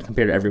dampened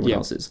compared to everyone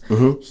else's.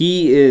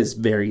 He is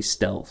very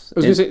stealth. I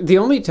was going to say, the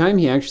only time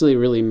he actually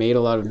really made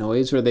a lot of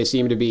noise, or they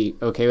seemed to be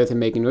okay with him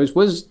making noise,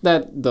 was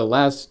that the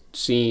last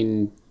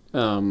scene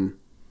in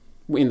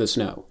the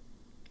snow.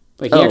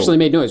 Like, he actually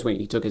made noise when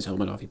he took his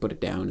helmet off, he put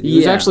it down. And he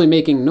was actually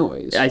making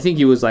noise. I think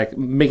he was, like,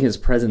 making his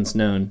presence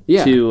known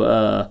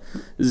to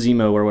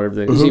Zemo or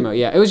whatever. Zemo,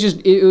 yeah.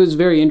 It was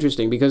very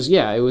interesting because,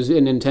 it was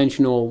an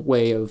intentional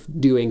way of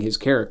doing his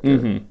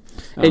character.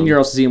 And you're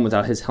also seeing him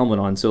without his helmet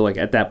on, so, like,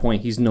 at that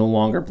point, he's no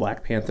longer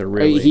Black Panther,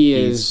 really. He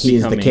is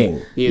the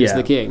king. He is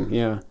the king,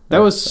 yeah. That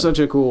was such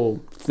a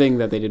cool thing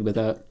that they did with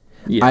that.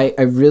 Yeah.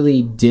 I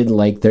really did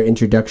like their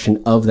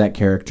introduction of that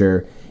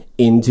character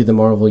into the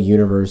Marvel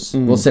universe,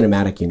 well,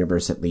 cinematic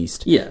universe at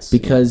least. Yes.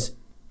 Because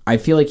I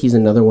feel like he's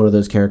another one of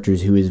those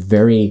characters who is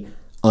very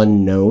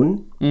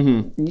unknown.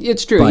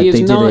 It's true. He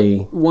is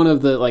not one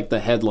of the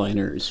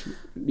headliners.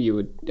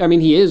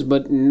 He is,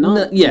 but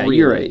not really.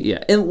 You're right.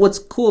 Yeah. And what's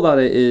cool about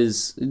it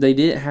is they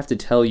didn't have to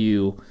tell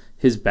you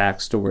his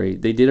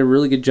backstory. They did a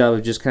really good job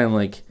of just kind of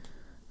like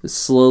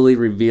slowly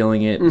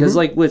revealing it. Because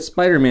like with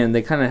Spider-Man,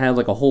 they kind of had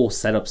like a whole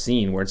setup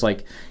scene where it's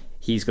like,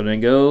 he's going to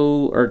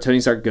go, or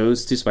Tony Stark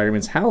goes to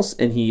Spider-Man's house,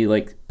 and he,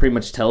 like, pretty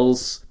much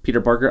tells Peter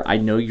Parker, I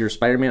know you're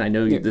Spider-Man, I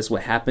know this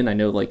what happened, I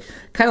know, like,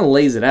 kind of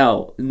lays it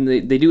out. And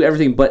they do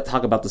everything but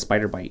talk about the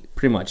spider bite,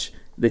 pretty much.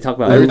 They talk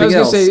about everything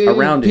else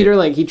around Peter, it.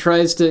 like, he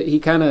tries to,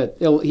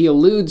 he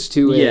alludes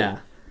to it. Yeah.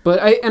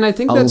 But I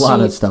think that a lot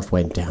of stuff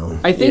went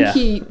down. I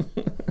think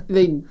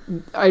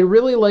I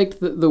really liked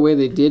the way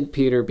they did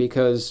Peter,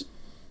 because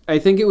I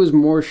think it was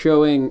more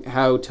showing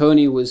how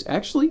Tony was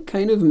actually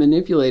kind of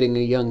manipulating a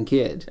young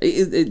kid.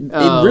 It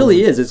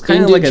really is. It's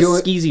kind of like a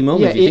skeezy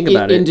moment if you think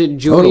about it. Into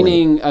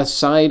joining a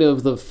side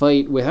of the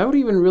fight without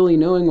even really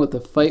knowing what the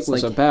fight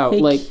was about.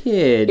 Hey,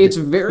 kid. It's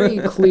very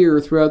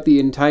clear throughout the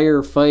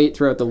entire fight,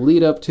 throughout the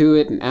lead up to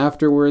it and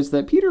afterwards,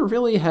 that Peter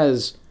really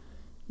has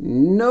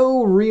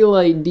no real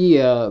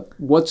idea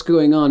what's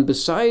going on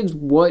besides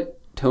what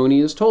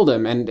Tony has told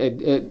him. And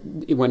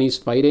when he's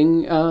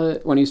fighting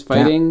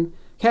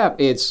Cap,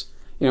 it's,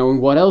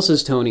 what else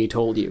has Tony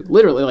told you?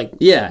 Literally, like,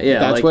 that's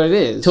like, what it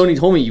is. Tony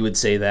told me you would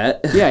say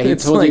that. Yeah, he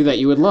told you that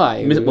you would lie.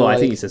 I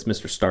think he says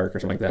Mr. Stark or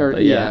something like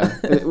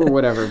that. Or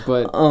whatever.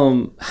 But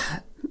but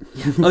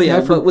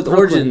with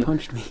Origin,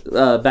 punched me.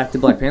 Back to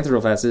Black Panther real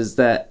fast, is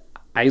that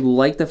I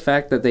like the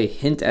fact that they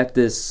hint at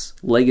this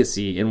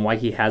legacy and why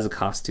he has a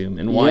costume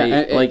and why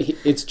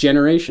it's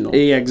generational.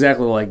 Yeah,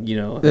 exactly. Like,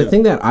 the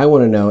thing that I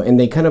want to know, and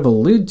they kind of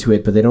allude to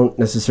it, but they don't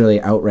necessarily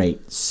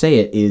outright say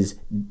it, is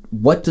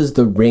what does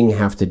the ring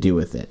have to do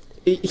with it?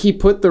 He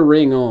put the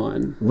ring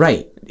on.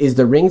 Right. Is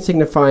the ring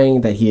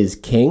signifying that he is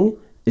king?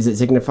 Is it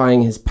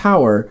signifying his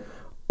power?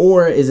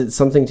 Or is it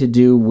something to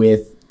do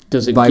with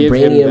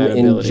vibranium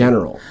in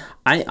general?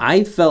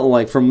 I felt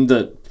like from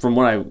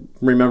what I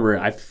remember,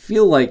 I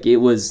feel like it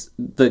was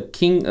the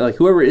king, like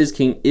whoever is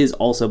king is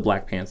also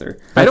Black Panther.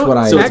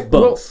 So it's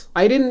both.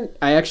 Well,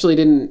 I actually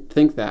didn't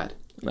think that.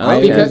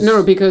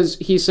 Okay. Because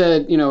he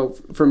said,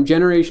 from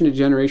generation to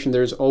generation,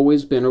 there's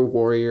always been a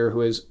warrior who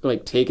has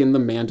like taken the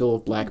mantle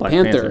of Black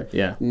Panther.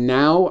 Yeah.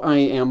 Now I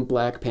am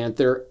Black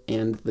Panther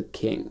and the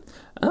king.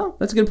 Oh,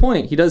 that's a good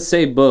point. He does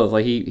say both.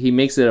 Like he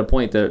makes it a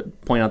point to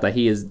point out that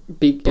he is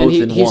both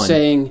in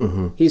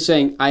one. He's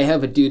saying, I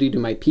have a duty to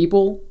my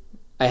people.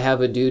 I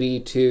have a duty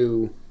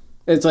to.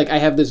 It's like I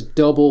have this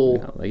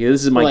double. Like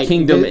this is my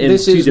kingdom in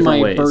this two is different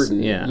my ways.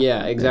 burden.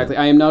 Yeah, exactly.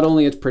 I am not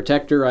only its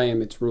protector, I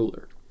am its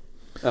ruler.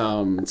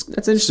 That's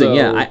interesting. So,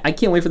 yeah, I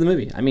can't wait for the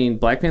movie. I mean,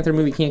 Black Panther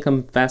movie can't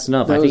come fast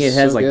enough. I think it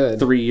has like good.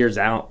 3 years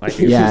out. Like,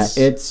 Yeah,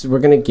 we're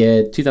gonna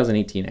get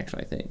 2018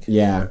 actually. I think.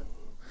 Yeah,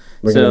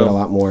 we're gonna get a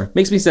lot more.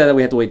 Makes me sad that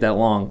we have to wait that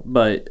long.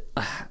 But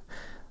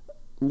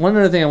one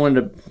other thing I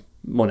wanted to,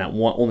 well, not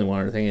one, only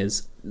one other thing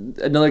is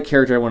another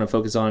character I want to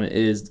focus on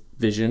is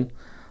Vision.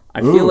 I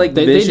feel like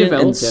Vision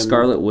and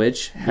Scarlet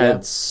Witch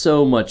had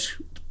so much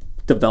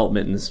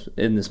development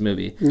in this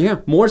movie. Yeah,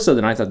 more so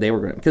than I thought they were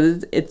going to,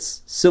 because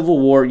it's Civil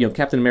War.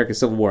 Captain America: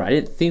 Civil War. I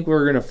didn't think we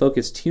were going to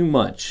focus too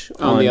much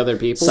on the other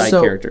people, side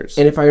characters.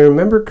 And if I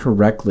remember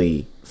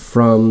correctly,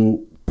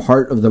 from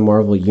part of the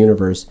Marvel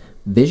universe,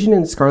 Vision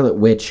and Scarlet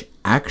Witch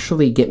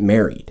actually get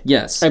married.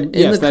 Yes, in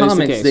the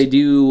comics they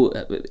do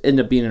end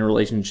up being in a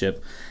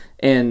relationship.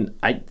 And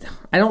I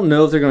don't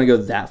know if they're going to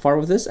go that far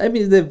with this. I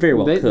mean, they very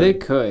well could. They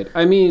could.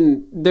 I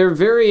mean, they're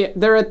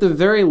at the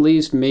very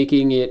least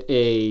making it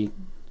a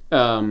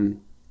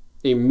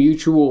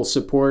mutual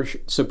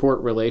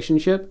support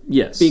relationship.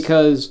 Yes,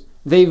 because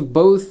they've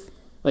both,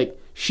 like,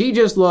 she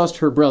just lost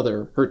her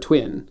brother, her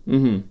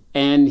twin,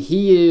 and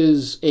he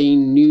is a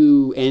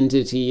new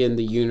entity in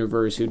the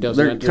universe who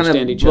doesn't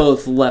understand each other. They're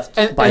both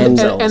left by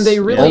themselves, and they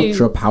really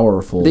ultra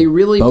powerful. They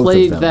really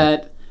played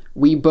that.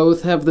 We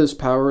both have this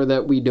power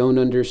that we don't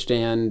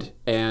understand,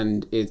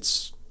 and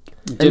it's.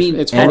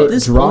 It's hard. And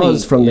it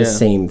draws from the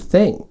same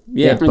thing.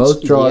 Yeah, it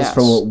both draws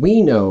from what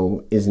we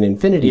know is an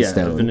Infinity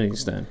Stone. Infinity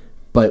Stone.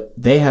 But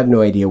they have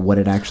no idea what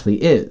it actually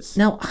is.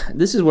 Now,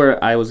 this is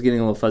where I was getting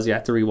a little fuzzy. I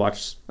have to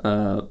rewatch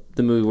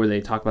the movie where they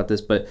talk about this.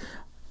 But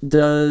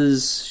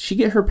does she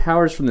get her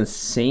powers from the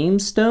same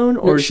stone,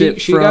 or she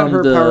got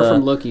her power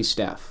from Loki's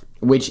staff?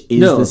 Which is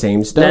the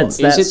same stone. Is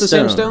it the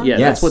same stone? Yeah,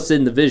 that's what's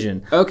in the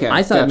Vision. Okay,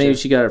 I thought maybe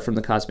she got it from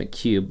the Cosmic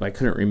Cube, but I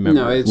couldn't remember.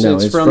 No,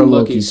 it's from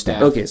Loki's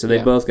staff. Okay, so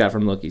they both got it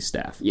from Loki's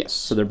staff. Yes.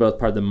 So they're both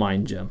part of the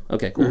Mind Gem.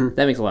 Okay, cool.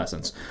 That makes a lot of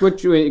sense.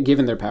 Which,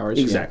 given their powers.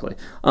 Exactly.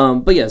 Yeah.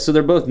 But yeah, so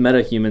they're both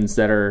meta-humans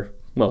that are,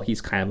 well,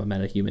 he's kind of a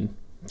meta-human.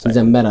 He's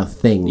a meta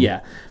thing.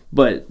 Yeah.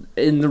 But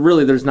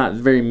there's not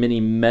very many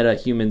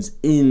meta-humans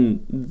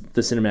in the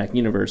cinematic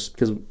universe,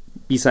 because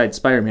besides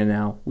Spider-Man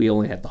now, we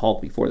only had the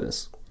Hulk before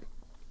this.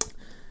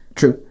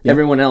 True. Yep.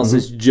 Everyone else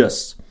is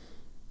just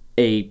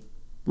a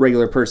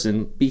regular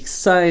person.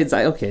 Besides,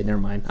 never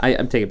mind.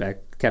 I'm taking it back.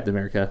 Captain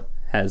America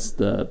has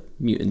the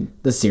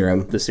mutant, the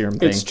serum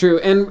thing. It's true,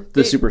 and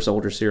the super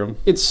soldier serum.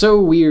 It's so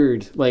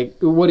weird. Like,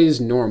 what is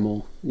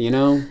normal?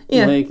 Yeah,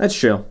 that's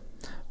true.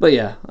 But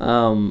yeah,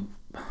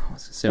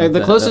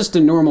 the closest to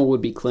normal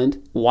would be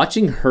Clint.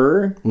 Watching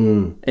her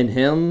and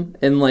him,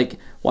 and like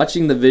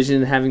watching the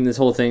Vision having this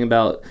whole thing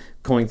about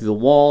going through the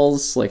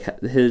walls,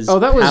 like his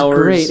that was powers.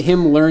 Great.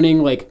 Him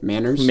learning like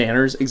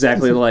manners,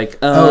 exactly. Like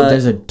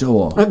there's a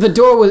door. The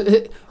door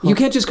was. You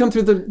can't just come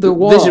through the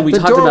wall. Vision, we the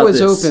talked door about was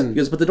this. open. He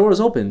goes, but the door was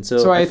open.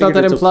 So I thought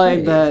that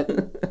implied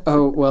that.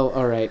 Oh well,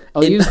 all right.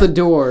 I'll use the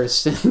door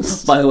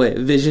since. By the way,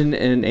 Vision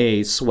in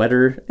a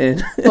sweater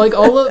and like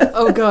all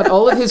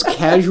of his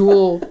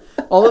casual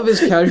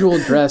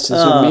dress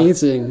is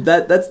amazing.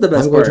 That's the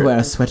best. I'm going to wear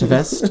a sweater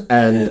vest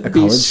and a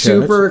collared shirt.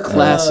 Super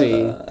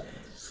classy.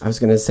 I was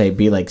going to say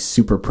be like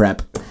super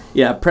prep.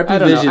 Yeah, preppy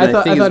Vision. I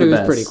thought it was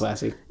best. Pretty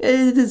classy.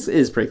 It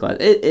is pretty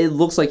classy. It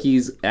looks like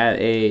he's at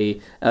a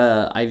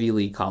Ivy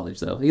League college,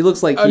 though. He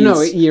looks like he's... no,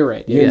 you're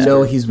right. You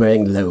know he's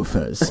wearing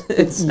loafers.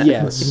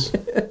 Yes.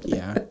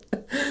 Yeah.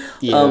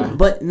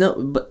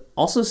 But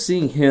also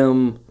seeing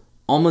him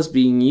almost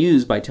being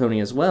used by Tony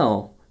as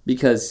well,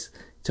 because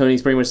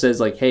Tony's pretty much says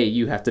like, "Hey,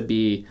 you have to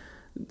be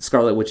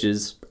Scarlet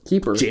Witch's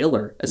keeper,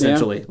 jailer,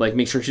 essentially. Yeah. Like,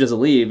 make sure she doesn't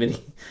leave." And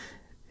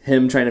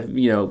him trying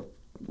to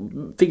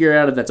figure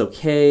out if that's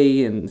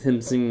okay, and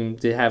him seeming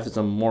to have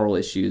some moral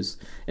issues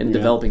and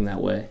developing that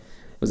way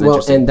was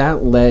interesting. And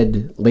that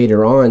led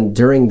later on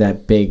during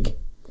that big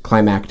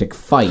climactic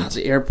fight,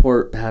 the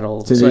airport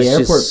battle. To the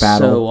airport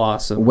battle, so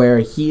awesome. Where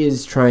he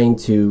is trying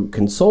to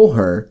console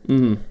her.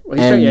 Mm-hmm.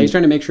 Well, he's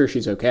trying to make sure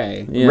she's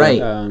okay. Yeah.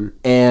 Right.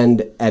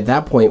 And at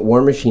that point,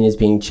 War Machine is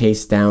being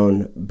chased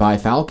down by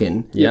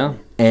Falcon. Yeah.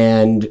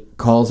 And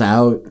calls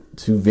out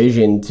to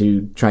Vision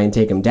to try and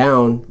take him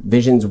down.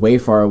 Vision's way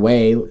far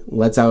away,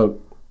 lets out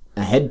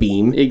a head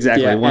beam.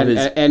 Exactly.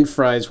 And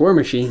fries War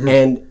Machine.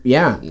 And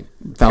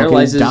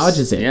Falcon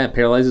dodges it. Yeah,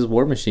 paralyzes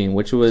War Machine,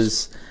 which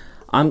was...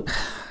 I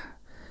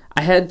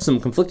had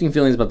some conflicting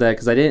feelings about that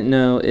because I didn't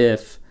know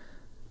if...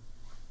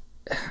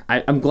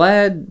 I'm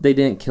glad they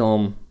didn't kill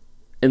him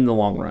in the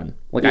long run.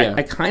 Like,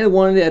 I kind of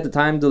wanted it at the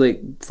time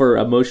to for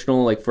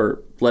emotional,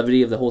 for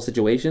levity of the whole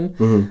situation.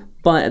 Mm-hmm.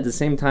 But at the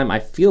same time, I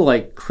feel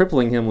like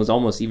crippling him was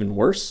almost even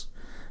worse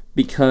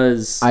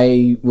because...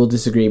 I will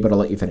disagree, but I'll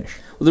let you finish.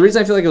 Well, the reason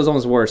I feel like it was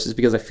almost worse is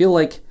because I feel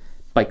like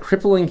by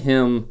crippling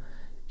him,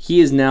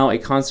 he is now a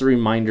constant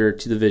reminder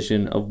to the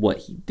Vision of what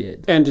he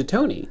did. And to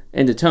Tony.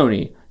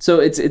 So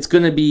it's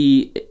going to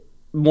be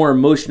more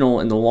emotional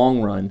in the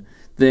long run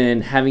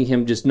than having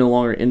him just no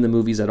longer in the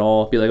movies at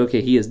all. Be like,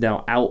 okay, he is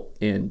now out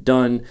and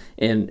done,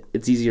 and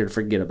it's easier to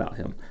forget about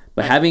him.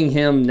 But having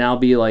him now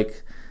be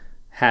like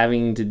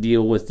having to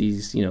deal with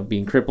these,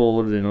 being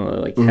crippled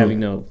and like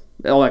having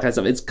all that kind of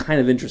stuff, it's kind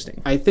of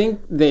interesting. I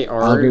think they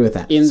are. I'll agree with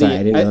that.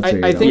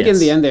 I think in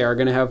the end they are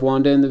going to have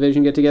Wanda and the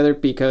Vision get together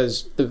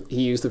because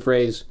he used the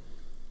phrase,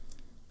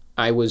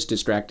 "I was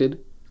distracted."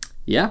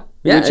 Yeah,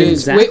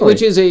 exactly.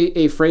 Which is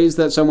a phrase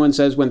that someone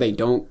says when they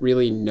don't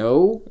really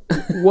know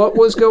what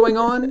was going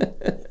on.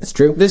 It's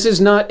true. This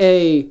is not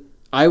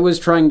I was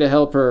trying to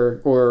help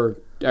her, or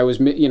I was,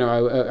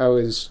 I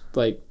was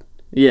like,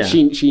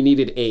 she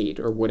needed aid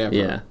or whatever.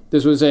 Yeah.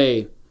 This was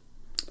I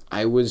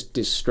was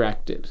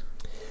distracted.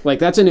 Like,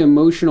 that's an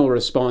emotional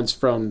response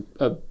from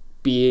a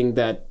being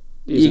that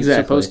isn't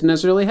supposed to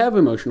necessarily have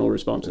emotional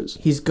responses.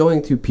 He's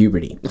going through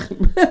puberty.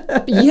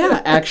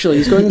 Yeah, actually,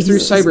 he's going through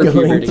cyber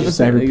puberty.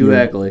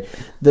 Exactly.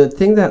 The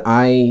thing that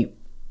I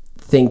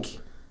think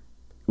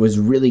was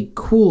really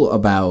cool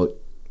about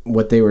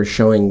what they were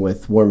showing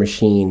with War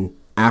Machine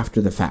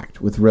after the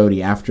fact, with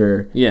Rhodey,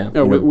 after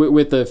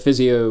with the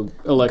physio,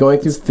 going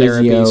through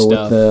physio stuff.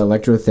 with the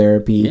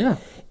electrotherapy, yeah,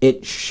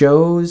 it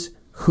shows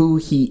who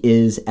he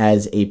is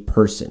as a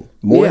person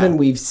more than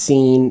we've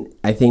seen,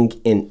 I think,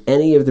 in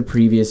any of the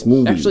previous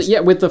movies. Actually,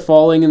 with the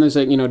falling and there's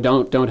like,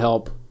 don't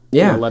help.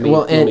 Yeah,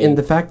 and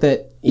the fact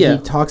that he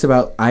talks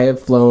about, I have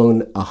flown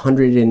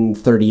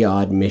 130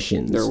 odd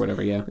missions or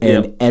whatever,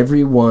 and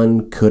every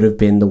one could have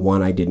been the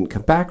one I didn't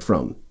come back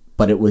from,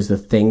 but it was the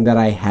thing that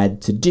I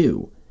had to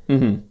do.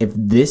 Mm-hmm. If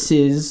this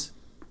is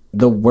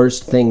the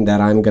worst thing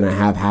that I'm going to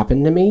have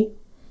happen to me,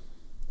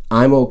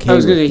 I'm okay. I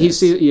was going to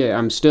say,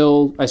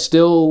 I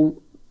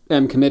still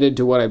am committed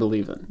to what I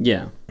believe in.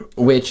 Yeah,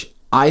 which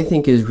I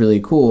think is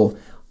really cool.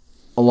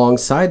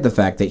 Alongside the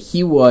fact that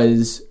he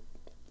was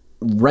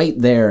right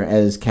there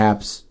as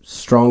Cap's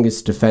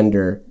strongest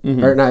defender,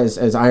 or not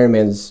as Iron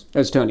Man's,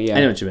 as Tony. Yeah,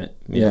 I know what you meant.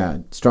 Yeah,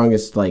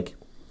 strongest support.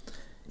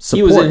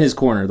 He was in his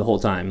corner the whole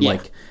time. Yeah.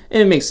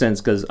 And it makes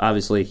sense because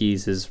obviously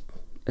he's his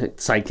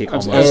sidekick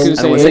almost. I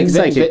don't want to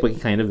say sidekick, but he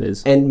kind of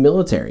is. And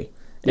military.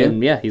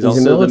 And he's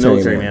also the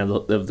military man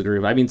of the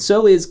group. I mean,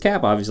 so is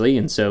Cap, obviously,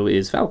 and so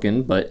is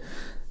Falcon, but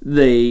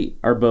they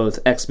are both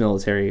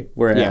ex-military,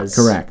 whereas...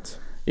 Yeah, correct.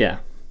 Yeah.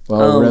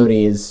 Well,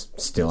 Rhodey is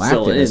still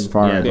active, as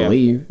far as I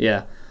believe.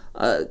 Yeah.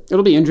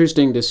 It'll be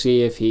interesting to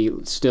see if he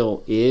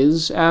still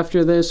is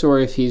after this, or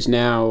if he's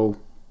now...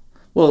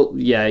 Well,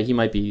 yeah, he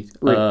might be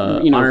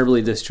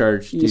honorably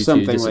discharged due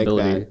to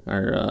disability,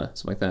 or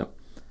something like that.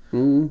 I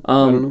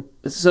don't know.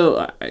 So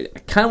I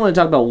kind of want to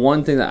talk about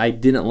one thing that I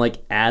didn't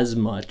like as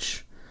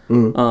much.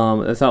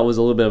 I thought was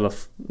a little bit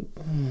of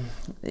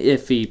a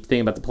iffy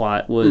thing about the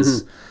plot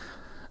was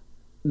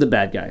the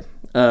bad guy.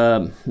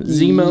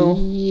 Zemo.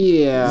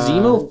 Yeah.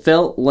 Zemo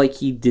felt like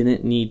he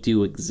didn't need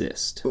to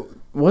exist.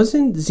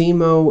 Wasn't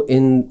Zemo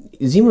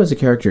is a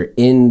character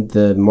in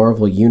the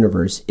Marvel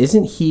Universe.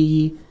 Isn't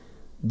he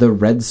the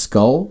Red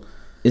Skull?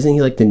 Isn't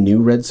he like the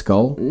new Red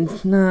Skull?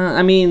 Nah,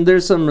 I mean,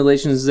 there's some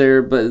relations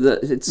there, but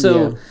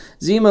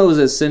Zemo is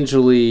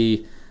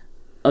essentially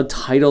a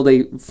title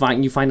you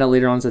find out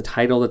later on. It's a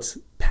title that's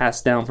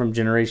passed down from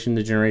generation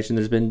to generation.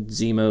 There's been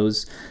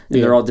Zemos,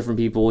 and they're all different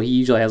people. He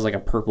usually has like a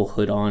purple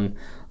hood on.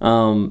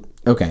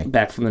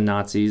 Back from the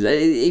Nazis.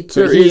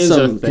 There is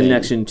some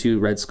connection to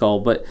Red Skull,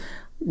 but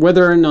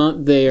whether or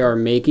not they are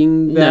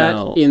making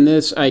that in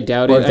this, I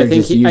doubt it. I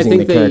think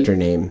the character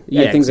name.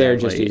 Yeah, I think they're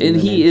just using and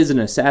the he name. is an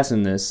assassin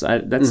in this.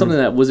 That's something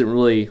that wasn't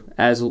really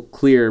as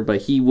clear,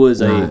 but he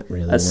was a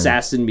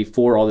assassin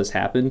before all this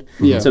happened.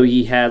 Yeah. So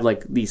he had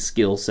like these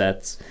skill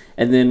sets.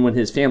 And then when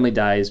his family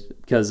dies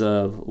because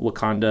of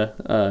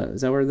Wakanda,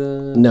 is that where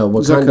the... No,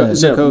 Wakanda...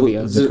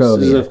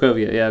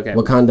 Sokovia, yeah, okay.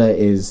 Wakanda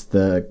is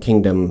the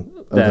kingdom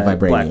of the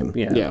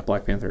Vibranium.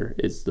 Black Panther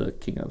is the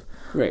king of.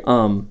 Right.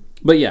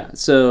 But yeah,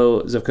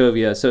 so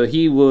Sokovia. So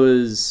he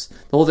was...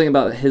 The whole thing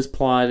about his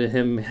plot and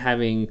him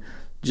having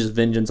just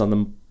vengeance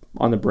on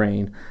the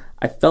brain,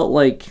 I felt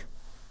like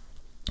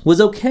was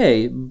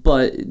okay,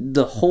 but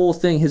the whole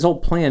thing, his whole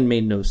plan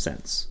made no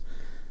sense.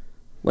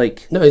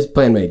 No, his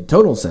plan made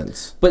total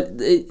sense. But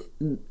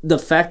the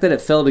fact that it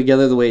fell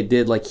together the way it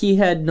did, like he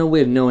had no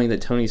way of knowing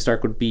that Tony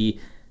Stark would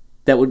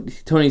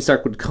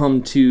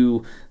come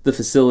to the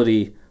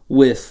facility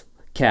with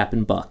Cap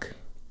and Buck.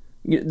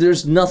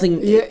 There's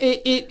nothing. Yeah,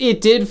 it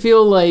did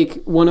feel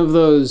like one of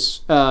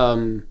those.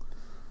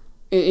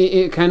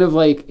 It kind of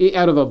like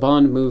out of a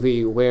Bond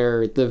movie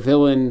where the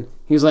villain,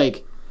 he's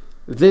like,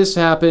 this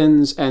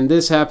happens and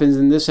this happens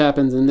and this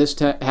happens and this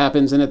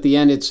happens, and at the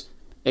end it's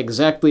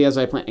exactly as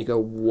I planned. You go,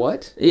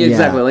 what? Yeah,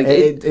 exactly. Like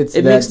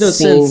it makes no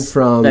sense.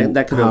 From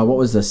what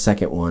was the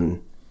second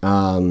one?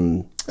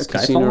 Skyfall.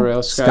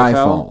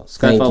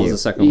 Skyfall was the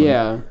second one.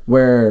 Yeah,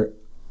 where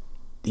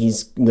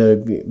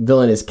the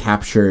villain is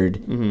captured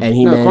and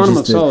he manages Quantum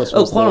of to... Solace.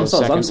 Quantum of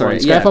Solace. I'm sorry.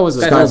 Skyfall was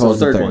the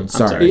third one.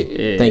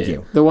 Sorry. Thank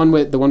you. The one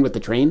with the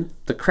train.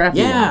 The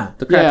crappy one.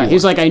 The crappy one.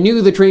 He's like, I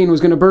knew the train was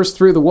going to burst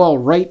through the wall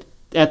right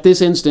at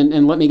this instant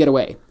and let me get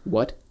away.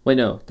 What? Wait,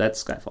 no,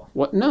 that's Skyfall.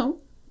 What? No.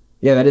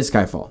 Yeah, that is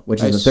Skyfall,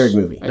 which is the third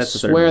movie. I That's the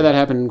third swear movie. that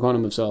happened in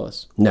Quantum of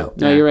Solace. No.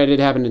 No, you're right. It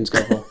happened in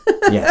Skyfall.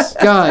 Yes.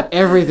 God,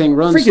 everything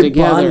runs Freaking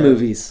together. Bond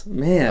movies,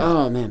 man.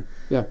 Oh man,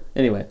 yeah.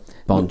 Anyway,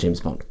 James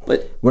Bond.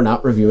 but We're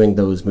not reviewing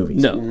those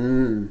movies.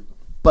 no,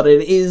 But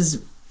it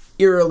is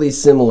eerily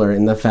similar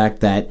in the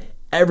fact that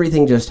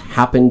everything just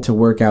happened to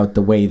work out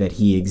the way that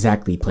he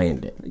exactly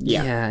planned it.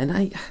 yeah, and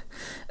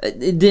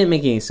it didn't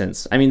make any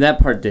sense. I mean, that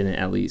part didn't.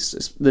 At least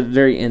It's the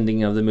very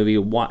ending of the movie,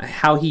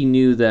 how he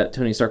knew that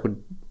Tony Stark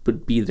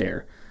would be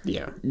there.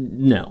 Yeah.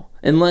 No,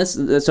 unless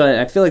so.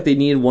 I feel like they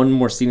needed one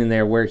more scene in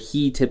there where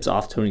he tips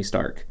off Tony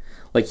Stark.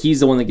 Like he's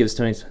the one that gives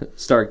Tony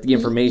Stark the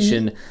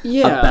information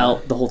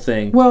about the whole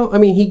thing. Well, I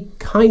mean, he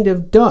kind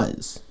of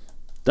does.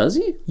 Does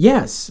he?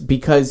 Yes,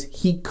 because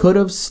he could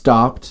have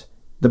stopped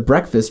the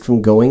breakfast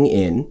from going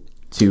in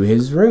to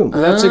his room.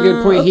 That's a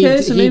good point.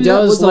 Okay, so he maybe that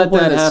was does the whole let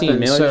point of that the scene. happen.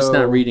 Maybe I'm just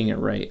not reading it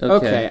right.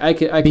 Okay, I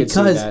could see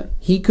Because that.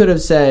 he could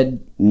have said,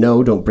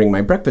 "No, don't bring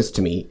my breakfast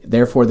to me."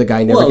 Therefore, the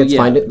guy never gets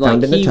found in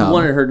the he tub.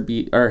 wanted her to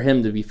be, or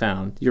him to be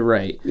found. You're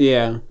right,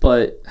 Yeah.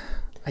 but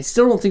I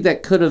still don't think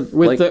that could have.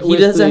 With He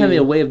doesn't have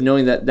a way of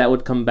knowing that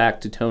would come back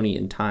to Tony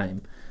in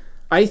time.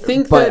 I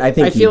think But that I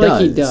think feel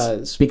like he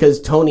does. because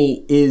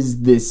Tony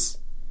is this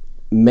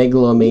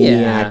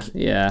megalomaniac,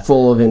 Yeah.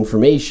 full of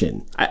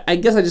information. I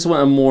guess I just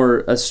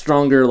want a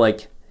stronger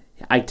like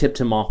I tipped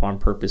him off on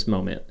purpose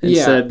moment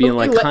instead of being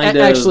like kind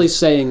of actually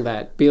saying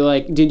that. Be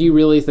like, did you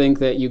really think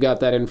that you got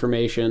that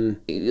information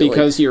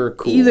because you're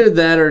cool? Either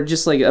that or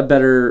just like a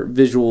better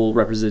visual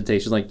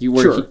representation. Like you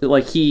were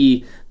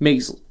he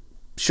makes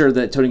sure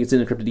that Tony gets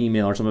an encrypted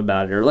email or something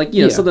about it, or like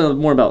something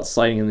more about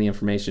sliding in the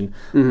information.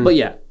 But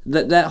yeah,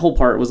 that whole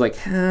part was like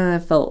I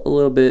felt a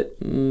little bit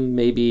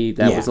maybe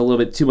that was a little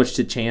bit too much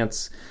to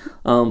chance.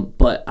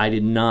 But I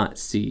did not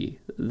see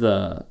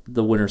the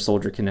Winter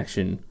Soldier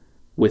connection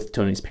with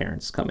Tony's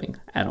parents coming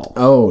at all.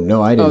 Oh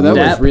no, I didn't. that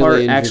know was That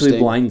really part actually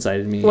interesting.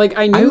 blindsided me. Like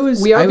I knew, I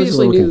was we a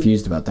obviously little knew,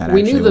 confused about that. We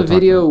Actually, knew we'll the talk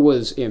video about it.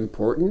 was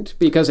important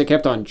because it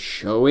kept on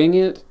showing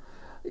it.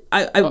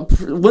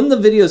 When the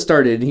video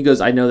started, and he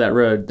goes, "I know that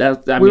road."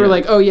 We were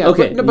like, "Oh yeah."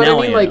 okay." But now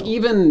I mean, know. like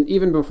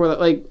even before that,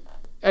 like.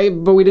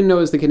 But we didn't know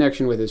it was the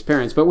connection with his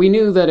parents. But we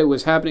knew that it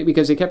was happening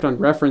because they kept on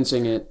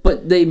referencing it.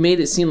 But they made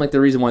it seem like the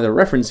reason why they're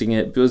referencing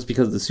it was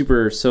because of the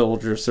super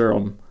soldier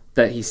serum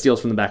that he steals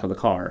from the back of the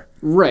car,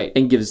 Right.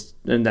 and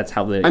that's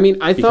how they. I mean,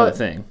 I become thought a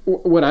thing.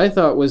 What I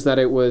thought was that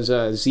it was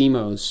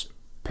Zemo's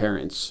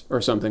parents or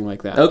something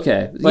like that.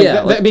 Okay, Like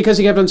yeah, because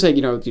he kept on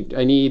saying,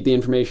 I need the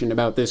information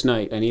about this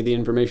night. I need the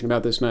information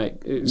about this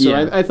night. So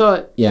Yeah. I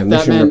thought that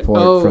mission meant,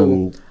 report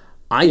from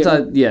I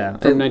thought,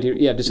 from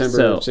December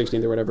So-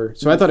 16th or whatever.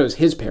 So I thought it was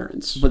his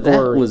parents. but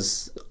that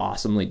was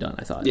awesomely done.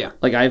 I thought, Yeah.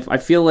 like I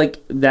feel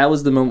like that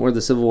was the moment where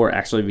the Civil War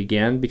actually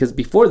began, because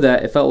before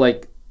that, it felt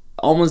like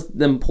almost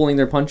them pulling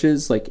their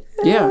punches. Like,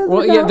 they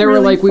were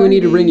like, we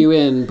need to bring you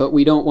in, but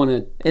we don't want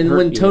to. And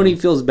when Tony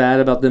feels bad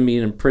about them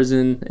being in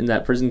prison, in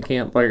that prison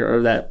camp, like,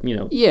 or that, in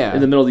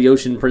the middle of the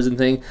ocean prison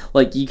thing,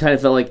 like, you kind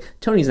of felt like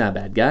Tony's not a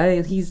bad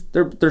guy.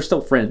 They're still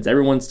friends.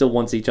 Everyone still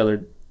wants each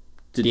other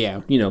to,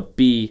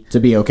 be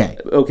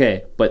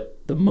okay. But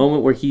the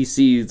moment where he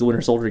sees the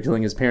Winter Soldier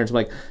killing his parents, I'm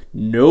like,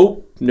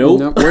 nope.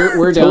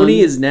 We're Tony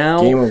done. is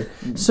now. Game over.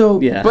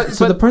 So, Yeah. but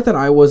the part that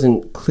I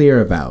wasn't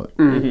clear about,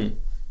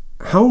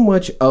 how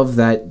much of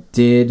that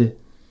did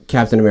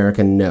Captain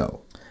America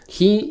know?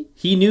 He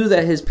knew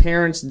that his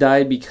parents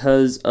died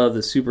because of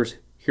the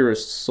superhero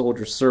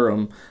soldier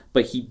serum,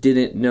 but he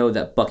didn't know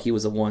that Bucky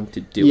was the one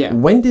to do Yeah. it.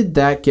 When did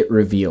that get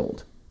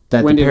revealed?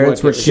 That When the did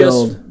parents what were get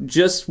killed?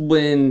 Just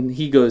when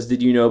he goes,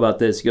 did you know about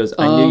this? He goes,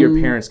 I knew your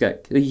parents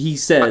got. He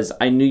says,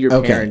 I knew your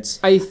Okay. parents.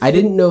 I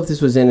didn't know if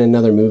this was in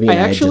another movie. I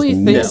and actually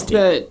just think missed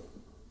it.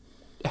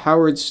 that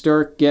Howard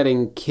Stark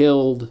getting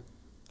killed,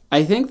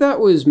 I think that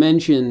was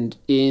mentioned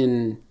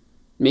in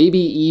maybe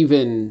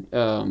even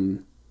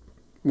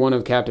one of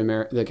the Captain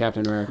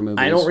America movies.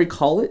 I don't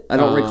recall it. I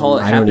don't recall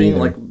it I don't happening,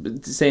 either.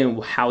 like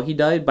saying how he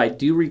died, but I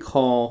do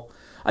recall.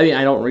 I mean,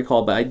 I don't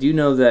recall, but I do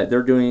know that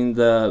they're doing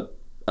the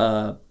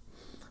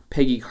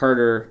Peggy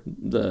Carter,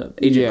 the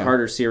Agent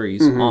Carter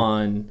series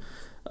on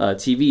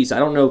TV. So I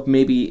don't know if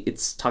maybe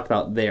it's talked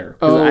about there,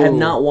 because I have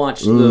not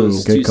watched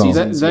those good two call.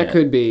 seasons. That yet.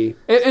 could be.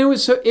 And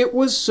it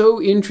was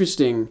so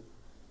interesting.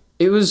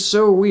 It was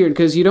so weird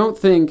because you don't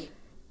think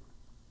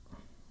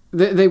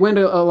they went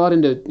a lot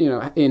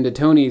into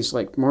Tony's,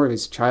 like, more of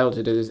his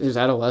childhood, his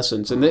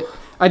adolescence, and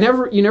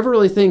you never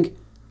really think,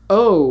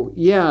 oh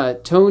yeah,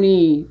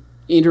 Tony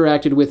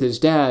interacted with his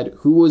dad,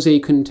 who was a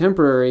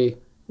contemporary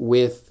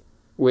with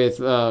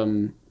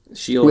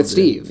Shield with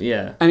Steve.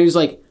 yeah, And he was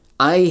like,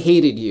 I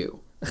hated you.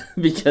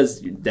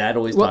 because your dad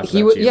always Well, talks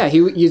about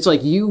you. it's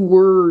like, you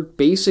were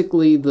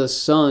basically the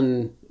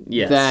son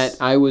Yes. that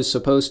I was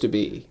supposed to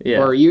be.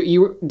 Yeah. Or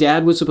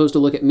dad was supposed to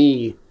look at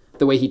me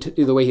the way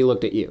he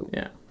looked at you.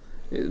 Yeah.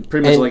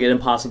 Pretty much And- like an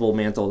impossible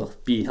mantle to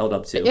be held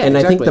up to. Yeah. And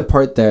I think exactly. the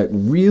part that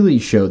really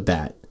showed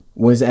that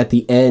was at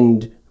the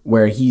end,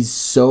 where he's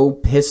so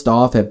pissed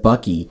off at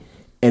Bucky,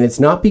 and it's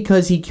not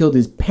because he killed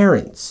his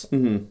parents.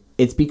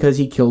 it's because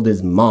he killed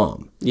his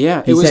mom.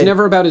 Yeah, He it was said,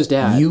 never about his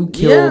dad. You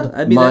killed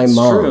my that's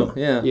mom. true.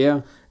 Yeah.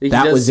 Yeah. He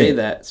That does was say it.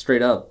 that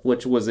straight up,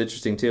 which was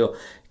interesting too,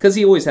 because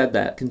he always had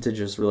that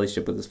contentious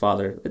relationship with his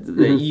father.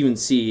 That you even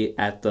see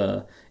at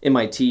the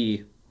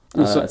MIT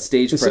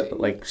stage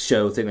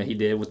show thing that he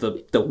did with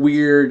the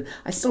weird.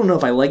 I still don't know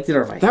if I liked it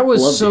or if I That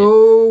was loved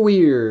so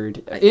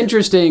weird.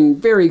 Interesting,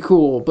 very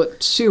cool,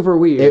 but super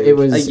weird. It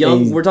was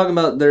We're talking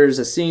about. There's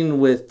a scene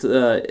with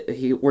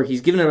where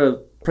he's giving a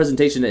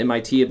presentation to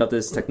MIT about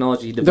this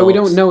technology he developed. Though we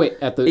don't know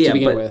it to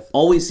begin but with.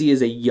 all we see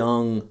is a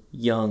young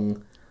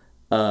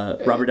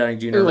Robert Downey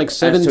Jr. Like as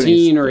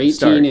 17 or Tony 18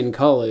 Stark. in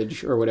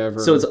college or whatever.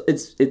 So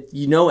it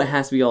it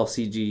has to be all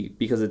CG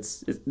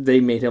because they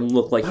made him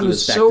look like that he was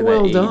was back so to that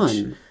well age.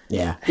 done.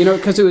 Yeah.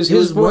 Because it was It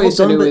his was well voice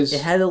done, and but it was.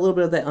 it had a little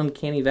bit of that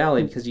uncanny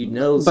valley because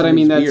something's but I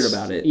mean, that's weird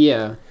about it.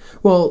 Yeah.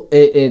 Well,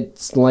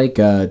 it's like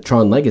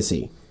Tron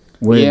Legacy,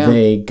 where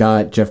they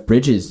got Jeff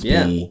Bridges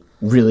to be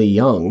really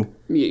young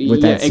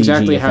with that CG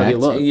exactly effect. how he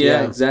looked.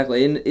 Yeah,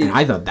 exactly. And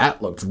I thought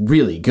that looked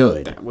really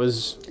good. That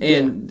was.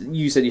 And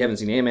you said you haven't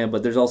seen Ant-Man,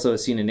 but there's also a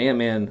scene in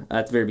Ant-Man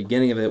at the very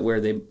beginning of it where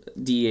they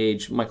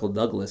de-age Michael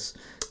Douglas.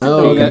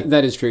 Oh, okay.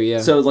 That is true, yeah.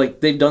 So,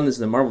 they've done this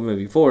in the Marvel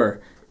movie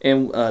before,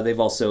 and they've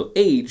also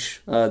aged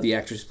the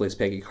actress who plays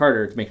Peggy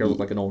Carter to make her look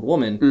like an old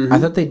woman. I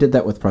thought they did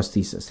that with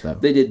prosthesis, though.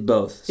 They did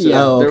both. So Yeah.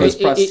 there okay. was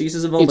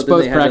prosthesis involved, It's but then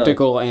both they had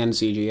practical and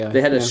CGI.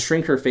 they had to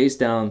shrink her face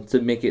down to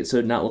make it so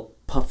it not look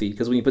puffy,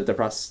 because when you put the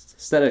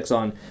prosthetics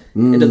on,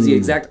 it does the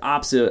exact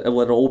opposite of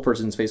what an old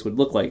person's face would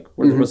look like,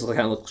 where they're supposed to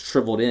kind of look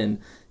shriveled in.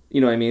 You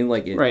know what I mean?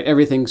 Right,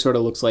 everything sort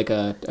of looks like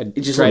it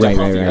just dried looks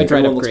up, puffy. a dried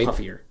Everyone up looks grape.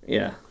 puffier.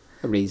 Yeah.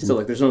 A raisin.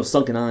 So there's no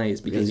sunken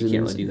eyes because you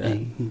can't really do that.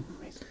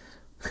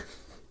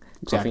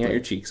 Puffing out your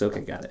cheeks.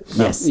 Okay, got it.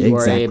 Yes, You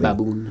exactly. are a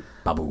baboon.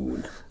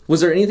 Baboon. Was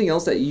there anything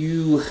else that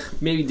you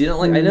maybe didn't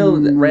like? I know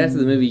that right after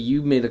the movie,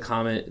 you made a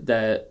comment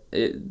that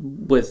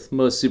with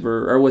most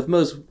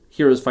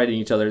heroes fighting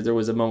each other, there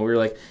was a moment where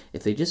you're like,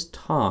 if they just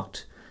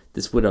talked,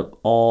 this would have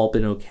all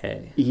been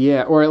okay.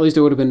 Yeah, or at least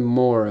it would have been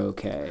more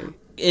okay.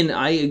 And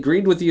I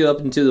agreed with you up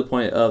until the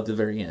point of the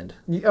very end.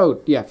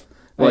 Oh, yeah.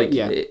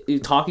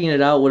 Talking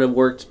it out would have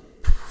worked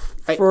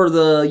for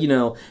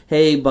the,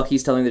 hey,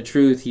 Bucky's telling the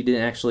truth. He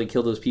didn't actually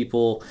kill those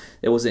people.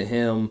 It wasn't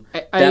him.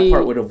 That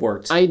part would have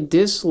worked. I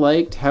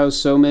disliked how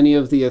so many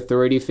of the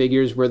authority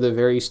figures were the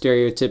very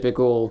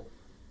stereotypical,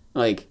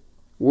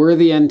 we're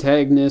the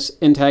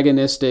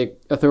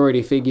antagonistic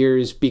authority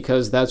figures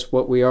because that's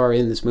what we are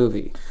in this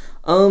movie.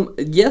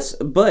 Yes,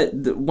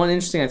 but the one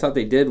interesting I thought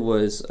they did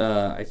was,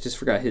 I just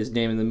forgot his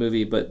name in the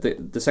movie, but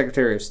the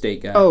Secretary of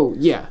State guy. Oh,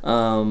 yeah.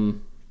 You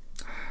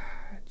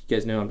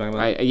guys know what I'm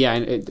talking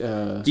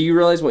about? Do you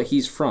realize what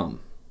he's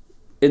from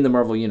in the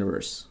Marvel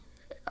Universe?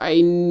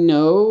 I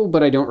know,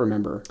 but I don't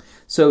remember.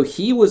 So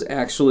he was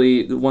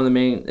actually one of the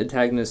main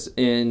antagonists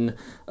in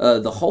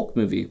the Hulk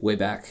movie way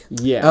back.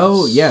 Yes.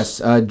 Oh,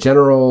 yes.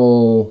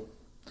 General...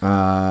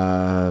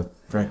 I'm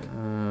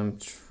trying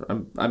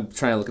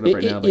to look it up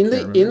right now. But I can't remember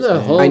in his the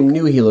name. Hulk, I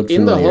knew he looked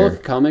in familiar. the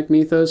Hulk comic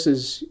mythos,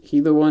 is he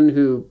the one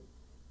who?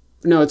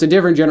 No, it's a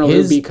different general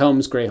who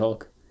becomes Grey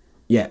Hulk.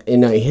 Yeah,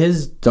 and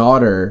his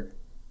daughter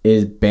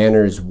is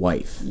Banner's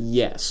wife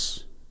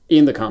Yes,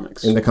 in the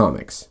comics. in the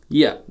comics.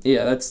 Yeah,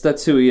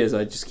 that's who he is.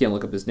 I just can't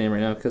look up his name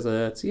right now because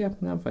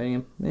I'm fighting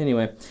him.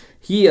 Anyway,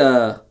 he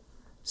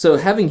so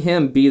having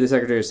him be the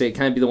Secretary of State,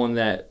 kind of be the one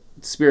that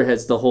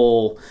spearheads the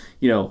whole,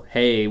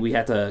 hey, we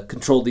have to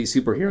control these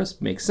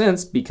superheroes, makes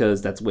sense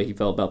because that's the way he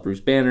felt about Bruce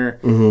Banner,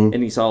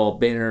 and he saw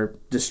Banner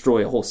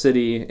destroy a whole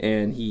city,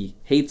 and he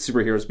hates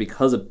superheroes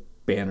because of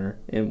Banner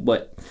and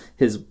what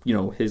his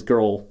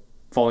girl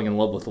falling in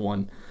love with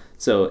one.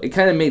 So it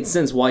kind of made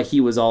sense why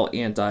he was all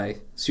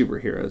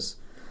anti-superheroes.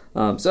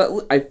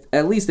 So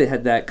at least they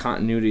had that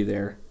continuity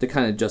there to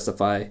kind of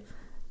justify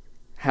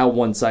how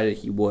one-sided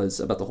he was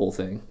about the whole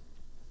thing.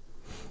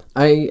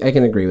 I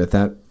can agree with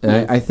that.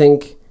 I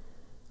think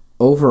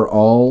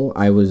overall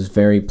I was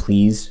very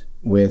pleased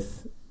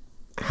with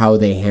how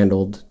they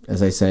handled,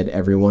 as I said,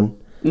 everyone.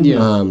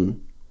 Yeah.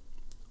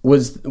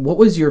 What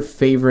was your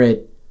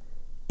favorite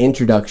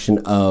introduction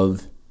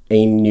of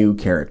a new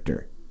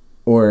character?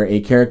 Or a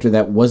character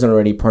that wasn't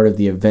already part of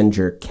the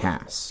Avenger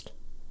cast?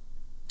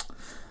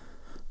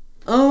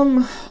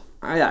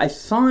 I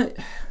thought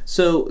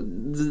so.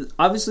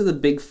 Obviously, the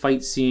big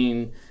fight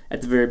scene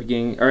at the very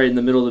beginning, or in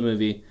the middle of the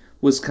movie,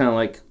 was kind of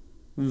like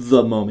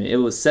the moment. It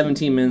was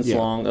 17 minutes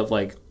long of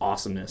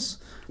awesomeness,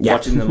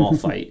 watching them all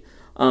fight.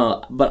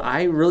 But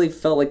I really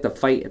felt like the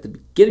fight at the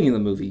beginning of the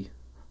movie,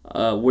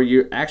 where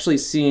you're actually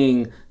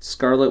seeing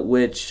Scarlet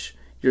Witch,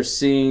 you're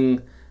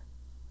seeing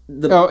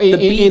the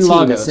B team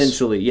Lagos.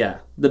 essentially,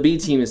 the B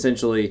team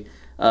essentially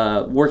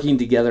working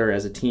together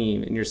as a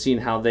team, and you're seeing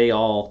how they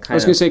all kind of... I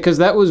was going to say, because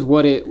that was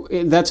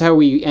that's how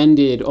we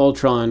ended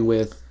Ultron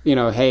with,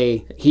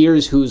 hey,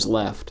 here's who's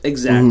left.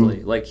 Exactly.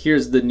 Mm-hmm.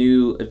 Here's the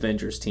new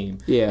Avengers team.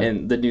 Yeah.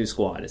 And the new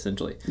squad,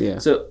 essentially. Yeah.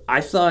 So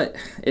I thought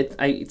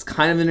it's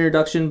kind of an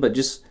introduction, but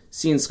just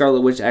seeing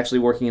Scarlet Witch actually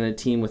working in a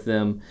team with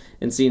them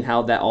and seeing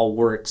how that all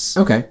works.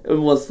 Okay.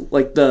 With,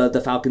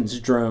 the Falcon's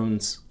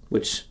drones,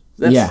 which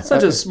That's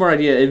such a smart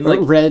idea. And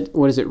like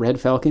what is it? Red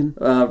Falcon?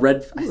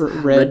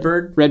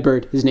 Redbird?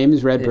 Redbird. His name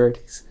is Redbird.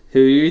 Who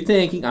are you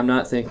thinking? I'm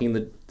not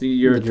thinking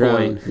your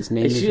drone. toy. His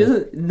name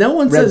is no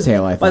one says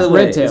Redtail, I thought. By the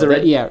way, Redtail. is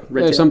it Yeah,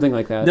 Redtail? something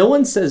like that. No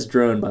one says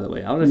drone, by the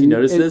way. I don't know if you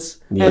noticed this,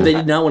 but they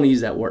did not want to use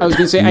that word. I was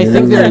going to say, I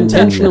think they're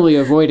intentionally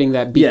avoiding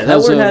that because that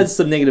word has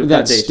some negative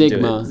that connotation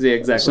stigma. to it. Yeah,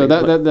 exactly. So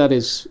that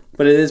is.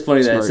 But it is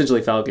funny smart. that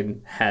essentially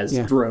Falcon has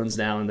drones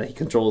now and that he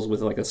controls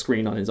with like a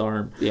screen on his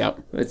arm. Yeah,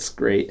 it's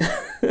great.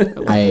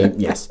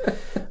 Yes,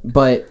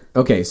 but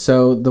okay.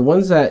 So the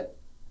ones that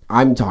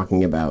I'm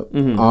talking about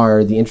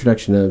are the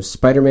introduction of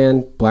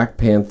Spider-Man, Black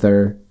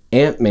Panther,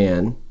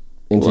 Ant-Man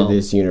into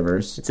this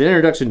universe. It's an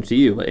introduction to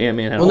you, but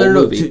Ant-Man had a whole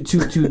movie.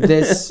 To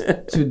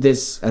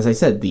this, as I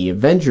said, the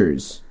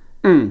Avengers.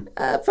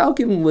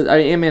 Falcon was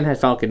Ant-Man had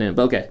Falcon in it,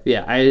 but okay,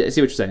 yeah, I see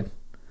what you're saying.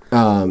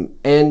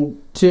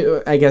 And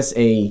to I guess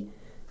the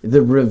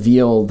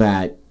reveal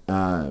that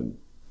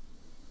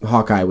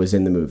Hawkeye was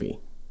in the movie.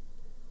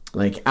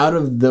 Like out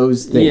of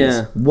those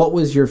things, what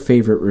was your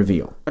favorite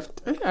reveal?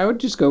 I would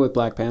just go with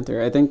Black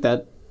Panther. I think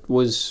that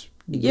was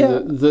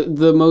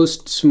the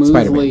most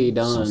smoothly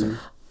done.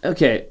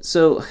 Okay,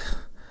 so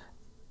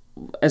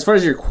as far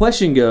as your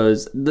question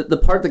goes, the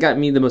part that got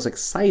me the most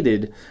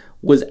excited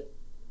was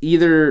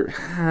either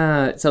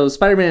so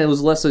Spider-Man. It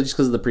was less so just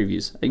because of the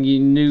previews. And you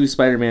knew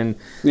Spider-Man,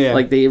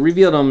 like they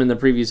revealed him in the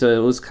preview, so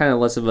it was kind of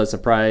less of a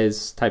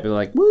surprise type of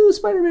like, woo,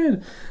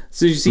 Spider-Man.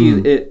 So you see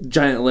it,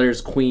 giant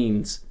letters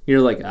Queens.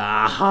 You're like,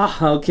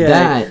 okay.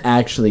 That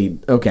actually,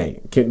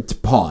 okay.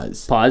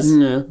 Pause.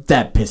 Yeah.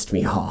 That pissed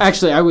me off.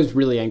 Actually, I was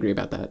really angry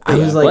about that. I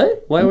was like,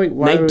 what? Why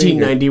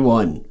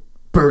 1991,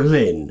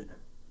 Berlin.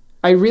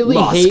 I really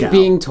Moscow. hate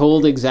being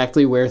told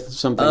exactly where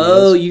something is.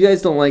 Oh, you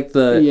guys don't like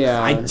the...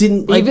 Yeah. I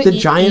didn't like the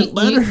giant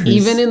letters.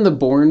 Even in the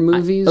Bourne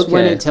movies,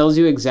 when it tells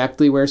you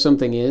exactly where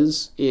something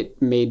is, it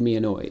made me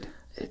annoyed.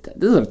 It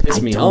doesn't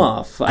piss me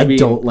off. I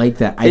don't like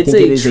that. I it's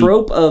think a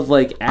trope of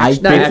like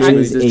action.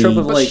 It's a trope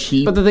of like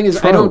cheap. But the thing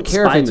is, I don't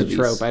care if it's movies. a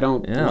trope. I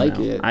don't like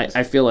it.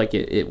 I feel like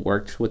it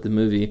worked with the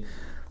movie.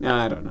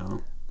 I don't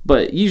know.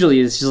 But usually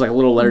it's just like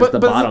little letters at the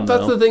bottom.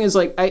 That's the thing is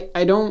like I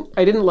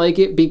didn't like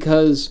it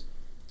because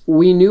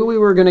we knew we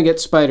were gonna get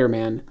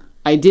Spider-Man.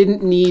 I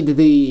didn't need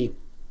the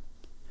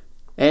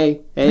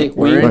hey,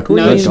 we're in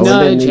Queens.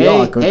 Nudge,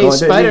 hey,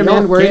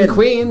 Spider-Man, we're in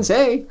Queens.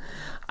 Hey.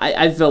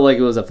 I felt like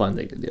it was a fun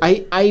thing to do.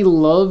 I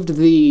loved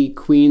the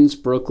Queens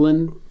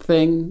Brooklyn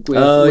thing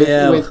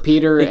with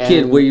Peter and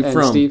kid, where you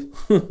from? Steve.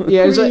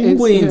 Yeah, it's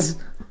Queens.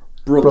 Yeah.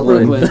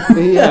 Brooklyn.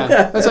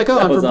 Yeah. It's like,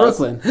 I'm from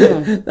Brooklyn. Yeah.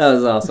 That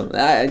was awesome.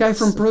 Guy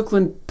from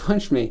Brooklyn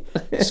punched me.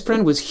 His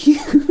friend was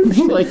huge.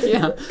 Like,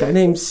 yeah. Guy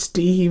named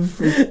Steve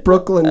from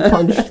Brooklyn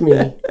punched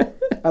me.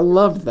 I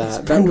loved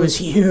that. That was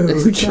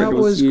huge. That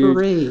was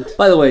great.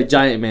 By the way,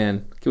 Giant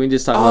Man. Can we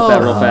just talk about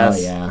that real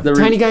fast? Yeah.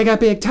 Tiny guy got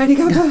big. Tiny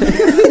guy got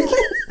big.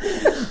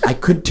 I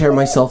could tear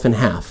myself in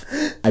half.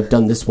 I've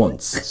done this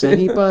once. Does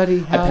anybody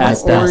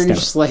have orange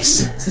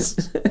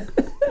slices?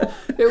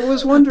 It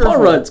was wonderful.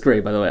 Paul Rudd's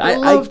great, by the way. I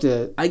loved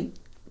it. I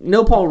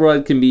know Paul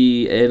Rudd can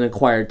be an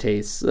acquired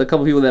taste. A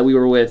couple people that we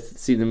were with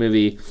seeing the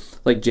movie,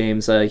 like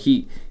James,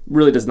 he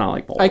really does not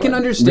like Paul Rudd. I can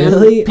understand.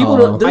 Really? There's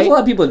a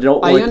lot of people that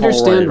don't like Paul Rudd. I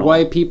understand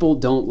why people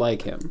don't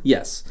like him.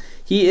 Yes.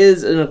 He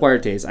is an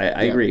acquired taste. I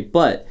agree.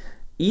 But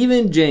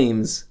even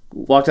James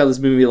walked out of this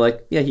movie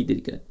like, yeah, he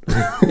did good.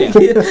 They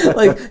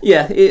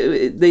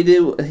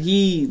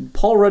did.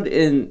 Paul Rudd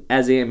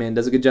as Ant-Man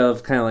does a good job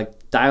of kind of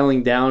like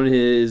dialing down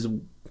his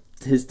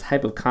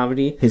type of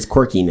comedy, his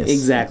quirkiness.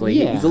 Exactly.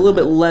 Yeah. He's a little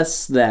bit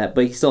less that,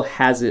 but he still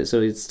has it,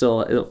 so it's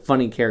still a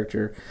funny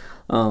character.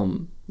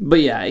 But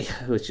yeah,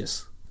 it was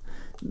just.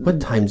 What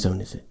time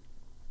zone is it?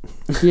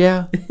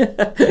 Yeah.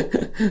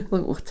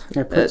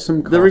 I put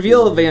some the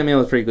reveal of Ant-Man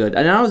was pretty good,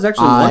 and I was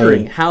actually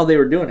wondering how they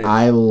were doing it.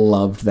 I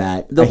loved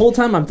that. The whole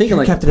time I'm thinking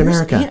like, Captain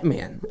America,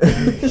 Ant-Man.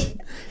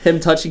 Him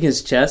touching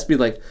his chest, be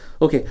like,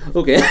 okay.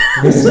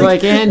 It's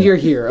like, and you're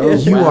here. Oh,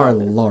 you are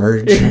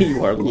large.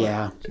 You are large.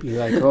 Yeah. You're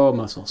like, oh,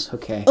 muscles.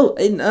 Okay. Oh,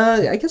 and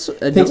I guess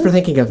thanks for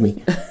thinking of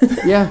me.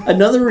 Yeah.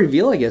 Another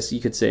reveal, I guess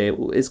you could say,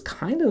 is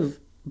kind of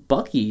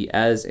Bucky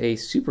as a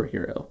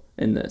superhero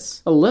in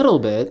this. A little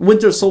bit.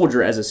 Winter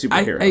Soldier as a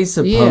superhero. I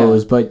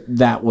suppose, but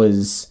that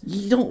was...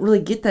 You don't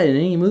really get that in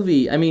any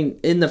movie. I mean,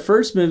 in the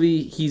first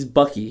movie, he's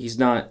Bucky. He's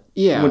not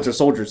Winter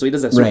Soldier, so he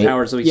doesn't have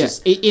superpowers, so he's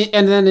just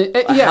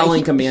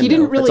howling commando. He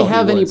didn't really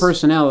have any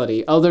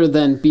personality other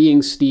than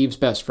being Steve's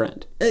best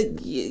friend.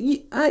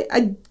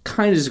 I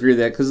kind of disagree with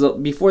that, because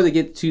before they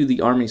get to the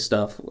army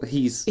stuff,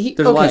 there's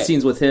a lot of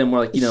scenes with him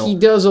where, like, He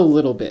does a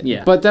little bit.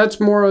 Yeah. But that's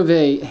more of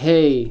a,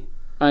 hey...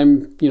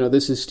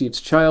 this is Steve's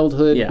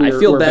childhood. Yeah, I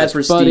feel bad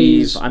for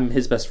Steve. I'm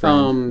his best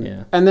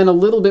friend. And then a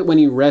little bit when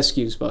he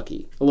rescues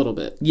Bucky. A little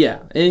bit.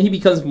 Yeah, and he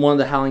becomes one of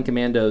the Howling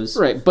Commandos.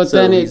 Right, but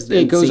then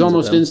it goes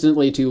almost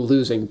instantly to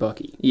losing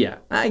Bucky. Yeah,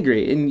 I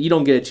agree. And you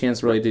don't get a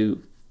chance really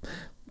to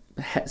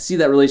see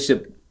that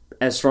relationship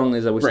as strongly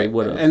as I wish they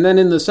would have. And then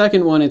in the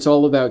second one, it's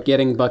all about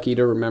getting Bucky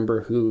to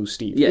remember who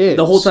Steve is.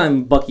 The whole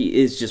time Bucky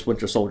is just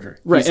Winter Soldier.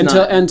 Right, He's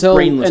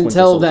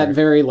until that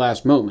very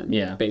last moment.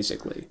 Yeah,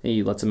 basically.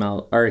 He lets him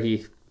out, or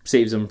he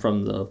saves him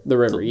from the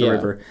river. The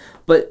river.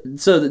 But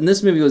so in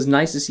this movie, it was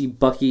nice to see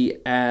Bucky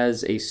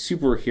as a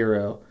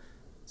superhero.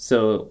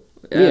 So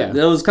that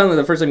was kind of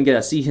the first time you get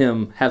to see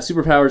him have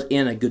superpowers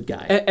and a good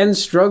guy, and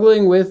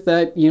struggling with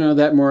that,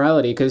 that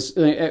morality. Because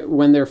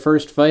when they're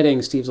first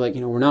fighting, Steve's like,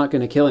 we're not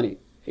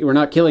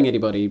killing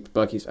anybody.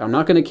 Bucky's, I'm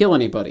not going to kill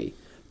anybody.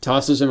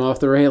 Tosses him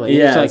off the railing.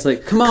 Yeah, it's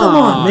like come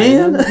on,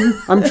 man.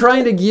 I'm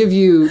trying to give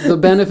you the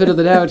benefit of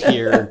the doubt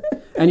here.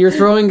 And you're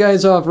throwing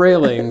guys off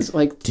railings,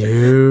 like,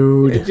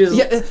 dude.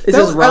 It's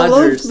just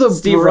Rogers,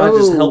 Steve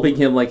Rogers helping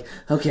him, like,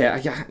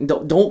 okay,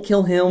 don't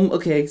kill him.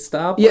 Okay,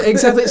 stop. Yeah,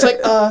 exactly. It's like,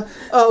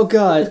 oh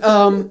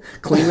god,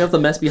 cleaning up the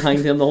mess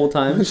behind him the whole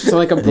time. It's just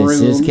like a broom.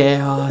 This is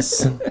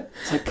chaos.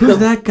 It's like, who's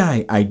that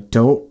guy? I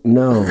don't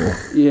know.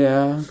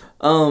 Yeah.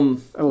 I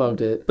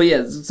loved it. But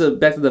yeah, so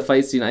back to the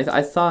fight scene.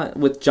 I thought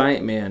with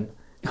Giant Man,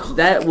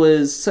 that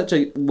was such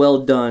a well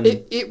done.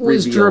 It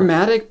was reveal.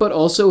 Dramatic, but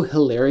also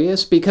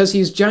hilarious because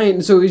he's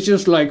giant, so he's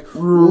just like.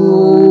 Have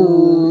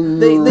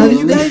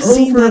you guys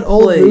seen that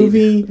old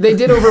movie? They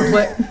did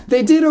overplay.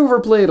 They did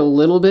overplay it a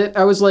little bit.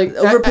 I was like,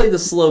 overplay the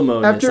slow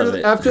mo of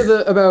it. After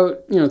the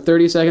about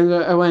 30 seconds,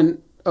 I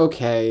went,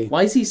 okay.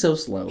 Why is he so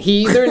slow?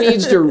 He either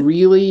needs to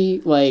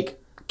really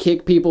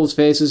kick people's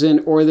faces in,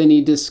 or they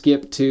need to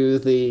skip to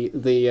the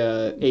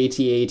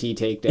AT-AT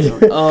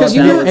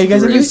takedown. Hey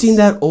guys, have you seen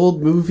that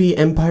old movie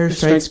Empire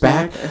Strikes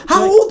Back?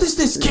 How old is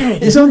this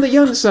kid? He's on the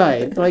young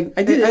side. I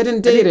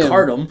didn't date him.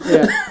 Card him.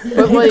 Yeah,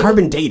 but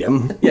carbon date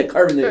him. Yeah,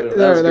 carbon date him.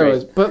 There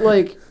was.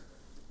 But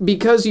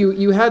because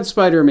you had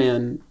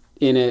Spider-Man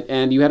in it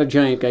and you had a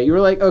giant guy, you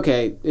were like,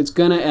 okay, it's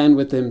gonna end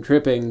with him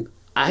tripping.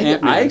 I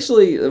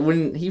actually,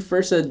 when he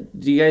first said,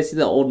 "Do you guys see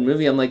that old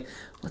movie?" I'm like,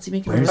 what's he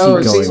making? Where's he going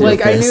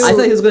with this? I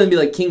thought he was going to be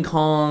like King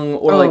Kong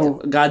or like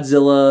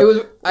Godzilla. It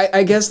was.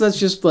 I guess that's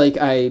just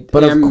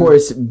But of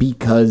course,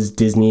 because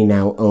Disney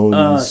now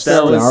owns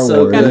Star Wars.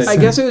 And I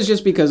guess it was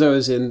just because I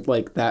was in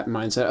that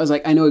mindset. I was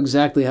like, I know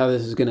exactly how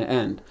this is going to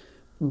end,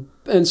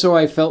 and so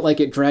I felt like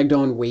it dragged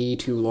on way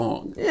too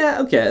long. Yeah,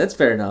 okay, that's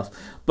fair enough.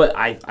 But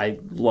I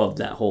loved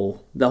the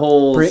whole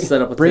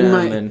setup with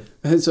him.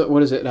 So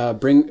what is it?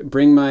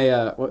 Bring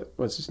my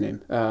what's his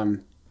name?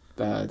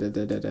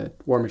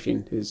 War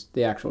Machine is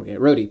the actual game.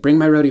 Rhodey, bring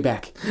my Rhodey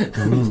back.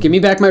 Give me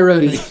back my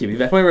Rhodey. Give me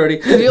back my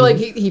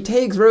Rhodey. He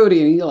takes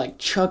Rhodey and he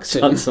chucks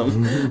him.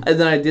 And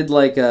then I did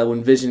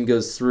when Vision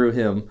goes through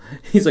him.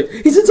 He's like,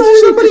 he's inside of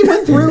me. Somebody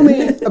went through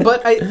me.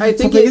 But I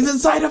think he's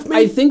inside of me.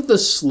 I think the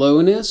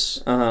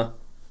slowness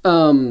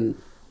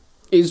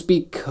is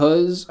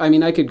because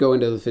I could go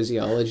into the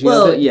physiology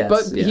of it. Yes,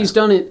 but he's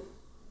done it.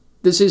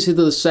 This is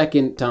the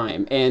second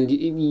time, and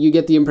you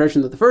get the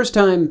impression that the first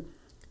time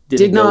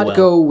did not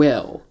go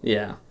well.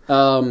 Yeah.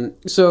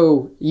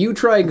 So you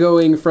try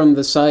going from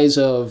the size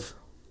of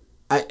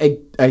I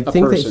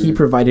think that he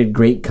provided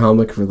great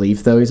comic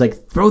relief, though. He's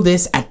like, throw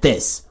this at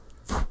this.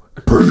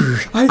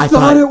 I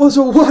thought it was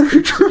a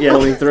water truck. Yeah,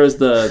 when he throws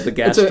the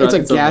gas truck. It's a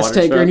gas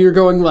tanker, and you're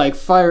going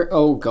fire.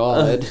 Oh,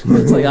 God.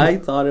 It's like, I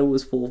thought it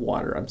was full of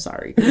water. I'm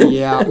sorry.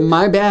 Yeah,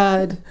 my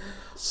bad.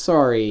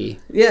 Sorry.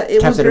 Yeah,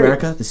 Captain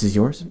America, this is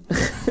yours.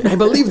 I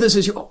believe this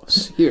is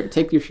yours. Here,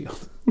 take your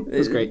shield. It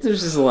was great.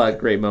 There's just a lot of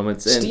great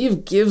moments. And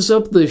Steve gives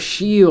up the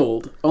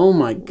shield. Oh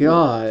my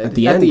god! At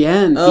the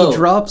end, he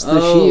drops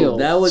the shield.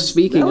 That was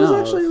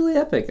actually really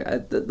epic.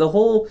 The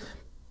whole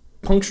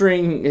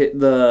puncturing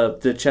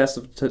the chest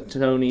of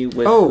Tony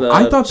with.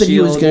 I thought that shield. He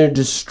was going to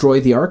destroy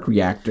the arc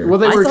reactor. Well,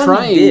 they were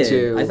trying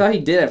to. I thought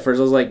he did at first.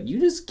 I was like, you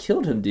just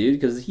killed him, dude,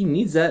 because he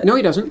needs that. No,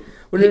 he doesn't.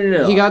 Well,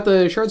 no. He got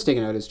the shards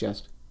taken out of his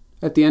chest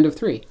at the end of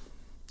 3.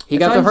 He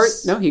got the heart.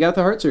 No, he got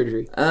the heart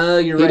surgery.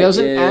 You're right. He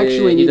doesn't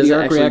actually need the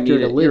arc reactor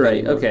to live. You're right.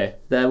 Anymore. Okay,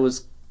 that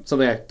was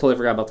something I totally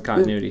forgot about the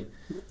continuity.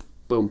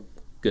 Boom.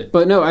 Good.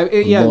 But no,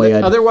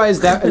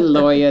 otherwise that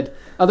Lloyd.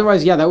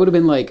 Otherwise, that would have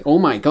been like, oh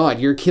my god,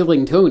 you're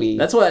killing Tony.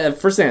 That's what the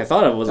first thing I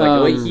thought of was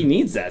like, wait, he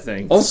needs that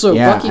thing. Also,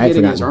 Bucky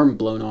getting his arm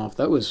blown off.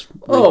 That was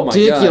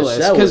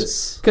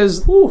ridiculous.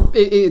 Because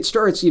it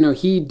starts,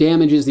 he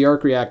damages the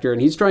arc reactor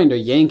and he's trying to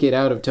yank it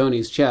out of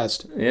Tony's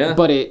chest. Yeah.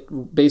 But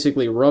it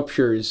basically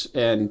ruptures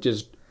and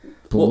just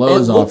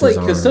blows off his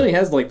arm. Because Tony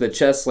has the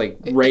chest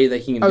ray that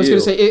he can do. I was going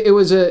to say it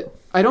was a.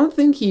 I don't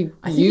think he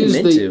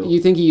used the.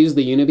 You think he used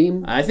the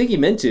unibeam? I think he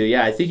meant to.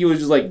 Yeah, I think he was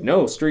just like,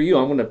 no, screw you.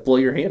 I'm going to blow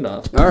your hand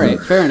off. All right,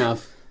 fair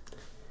enough.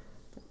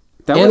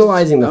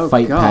 Analyzing the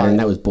fight pattern,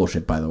 that was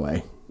bullshit, by the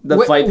way. The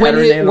fight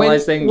pattern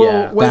analyzing,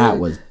 that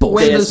was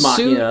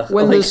bullshit.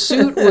 When the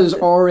suit was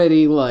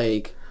already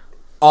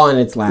on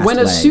its last when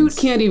legs. A suit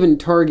can't even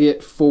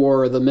target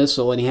for the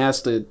missile and he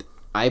has to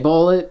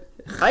eyeball it,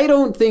 I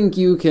don't think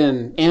you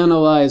can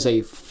analyze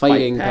a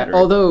fighting pattern.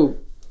 Although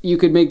you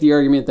could make the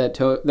argument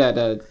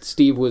that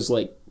Steve was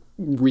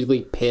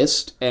really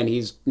pissed and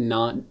he's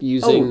not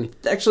using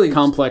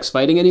complex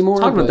fighting anymore.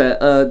 Talking about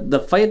that, the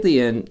fight at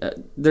the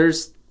end,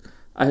 there's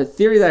a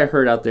theory that I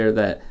heard out there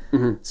that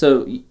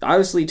so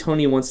obviously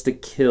Tony wants to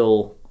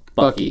kill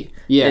Bucky.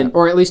 Yeah, and,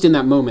 or at least in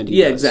that moment.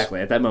 He does. Exactly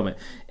at that moment.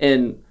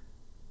 And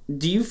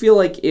do you feel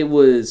like it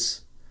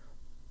was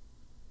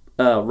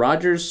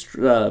Rogers,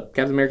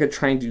 Captain America,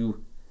 trying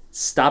to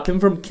stop him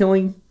from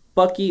killing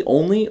Bucky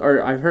only,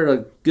 or I've heard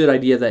a good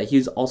idea that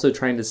he's also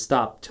trying to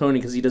stop Tony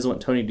because he doesn't want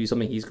Tony to do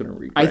something he's going to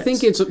regret. I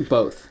think it's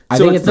both. I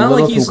think it's not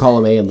like he's from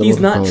column A and he's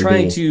from not column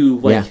trying B.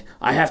 to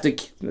I have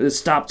to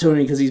stop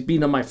Tony because he's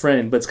beating up my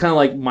friend, but it's kind of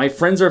like my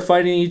friends are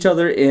fighting each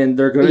other and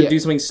they're going to do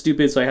something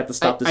stupid, so I have to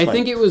stop this fight. I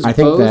think it was. I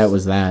think that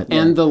was that,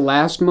 and the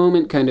last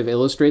moment kind of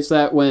illustrates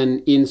that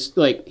when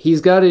he's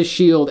got his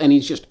shield and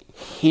he's just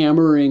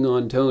hammering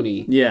on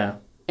Tony. Yeah,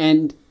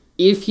 and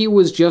if he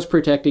was just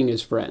protecting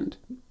his friend.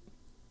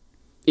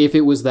 If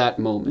it was that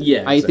moment. Yeah,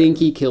 exactly. I think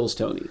he kills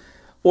Tony.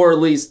 Or at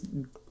least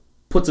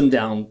puts him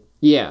down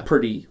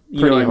pretty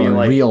you know what I mean?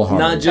 Like, real hard.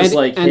 Not just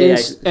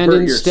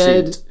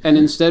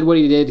instead what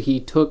he did, he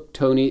took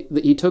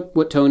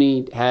what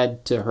Tony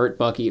had to hurt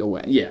Bucky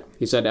away. Yeah.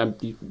 He said,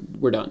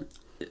 we're done.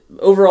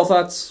 Overall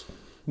thoughts?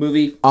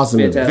 Movie? Awesome.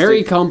 Fantastic.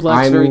 Very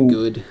complex, very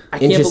good. I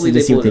can't believe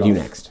to see what they do off.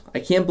 next. I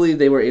can't believe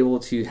they were able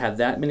to have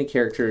that many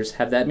characters,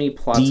 have that many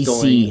plots DC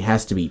going.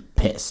 has to be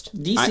pissed.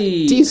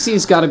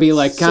 DC's got to be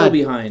like, God, so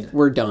behind.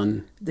 We're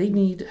done. They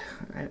need...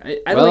 I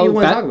don't even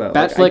want to talk about it.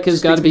 Batfleck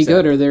has got to be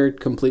good or they're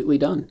completely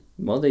done.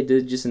 Well, they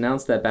did just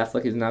announce that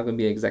Batfleck is now going to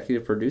be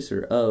executive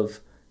producer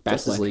of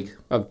Justice League.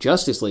 Of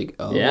Justice League.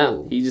 Oh. Yeah,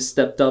 he just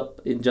stepped up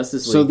in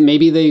Justice League. So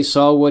maybe they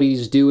saw what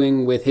he's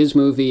doing with his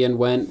movie and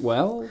went,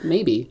 well,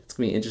 maybe. It's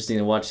going to be interesting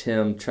to watch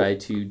him try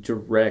to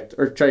direct,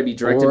 or try to be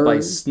directed by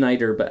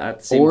Snyder, but at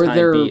the same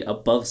time be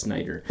above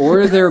Snyder.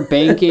 Or they're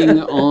banking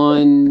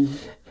on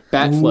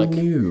Batfleck.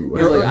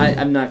 No.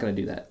 I'm not going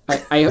to do that.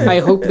 I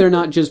hope they're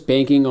not just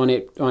banking on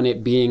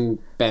it being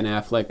Ben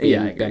Affleck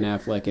being Ben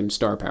Affleck and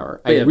star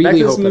power. I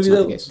really hope that's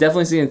not the case.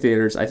 Definitely see it in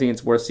theaters. I think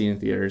it's worth seeing in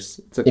theaters.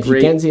 If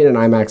you can see it in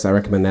IMAX, I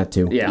recommend that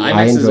too. Yeah,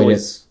 IMAX is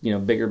always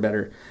bigger,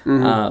 better.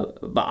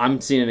 But I'm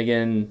seeing it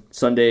again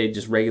Sunday,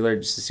 just regular,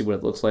 just to see what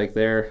it looks like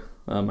there.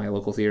 My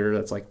local theater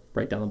that's like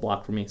right down the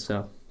block for me.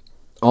 So,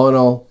 all in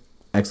all,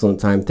 excellent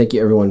time. Thank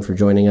you everyone for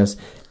joining us,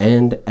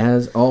 and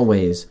as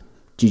always,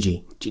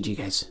 GG. GG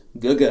guys.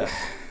 Good.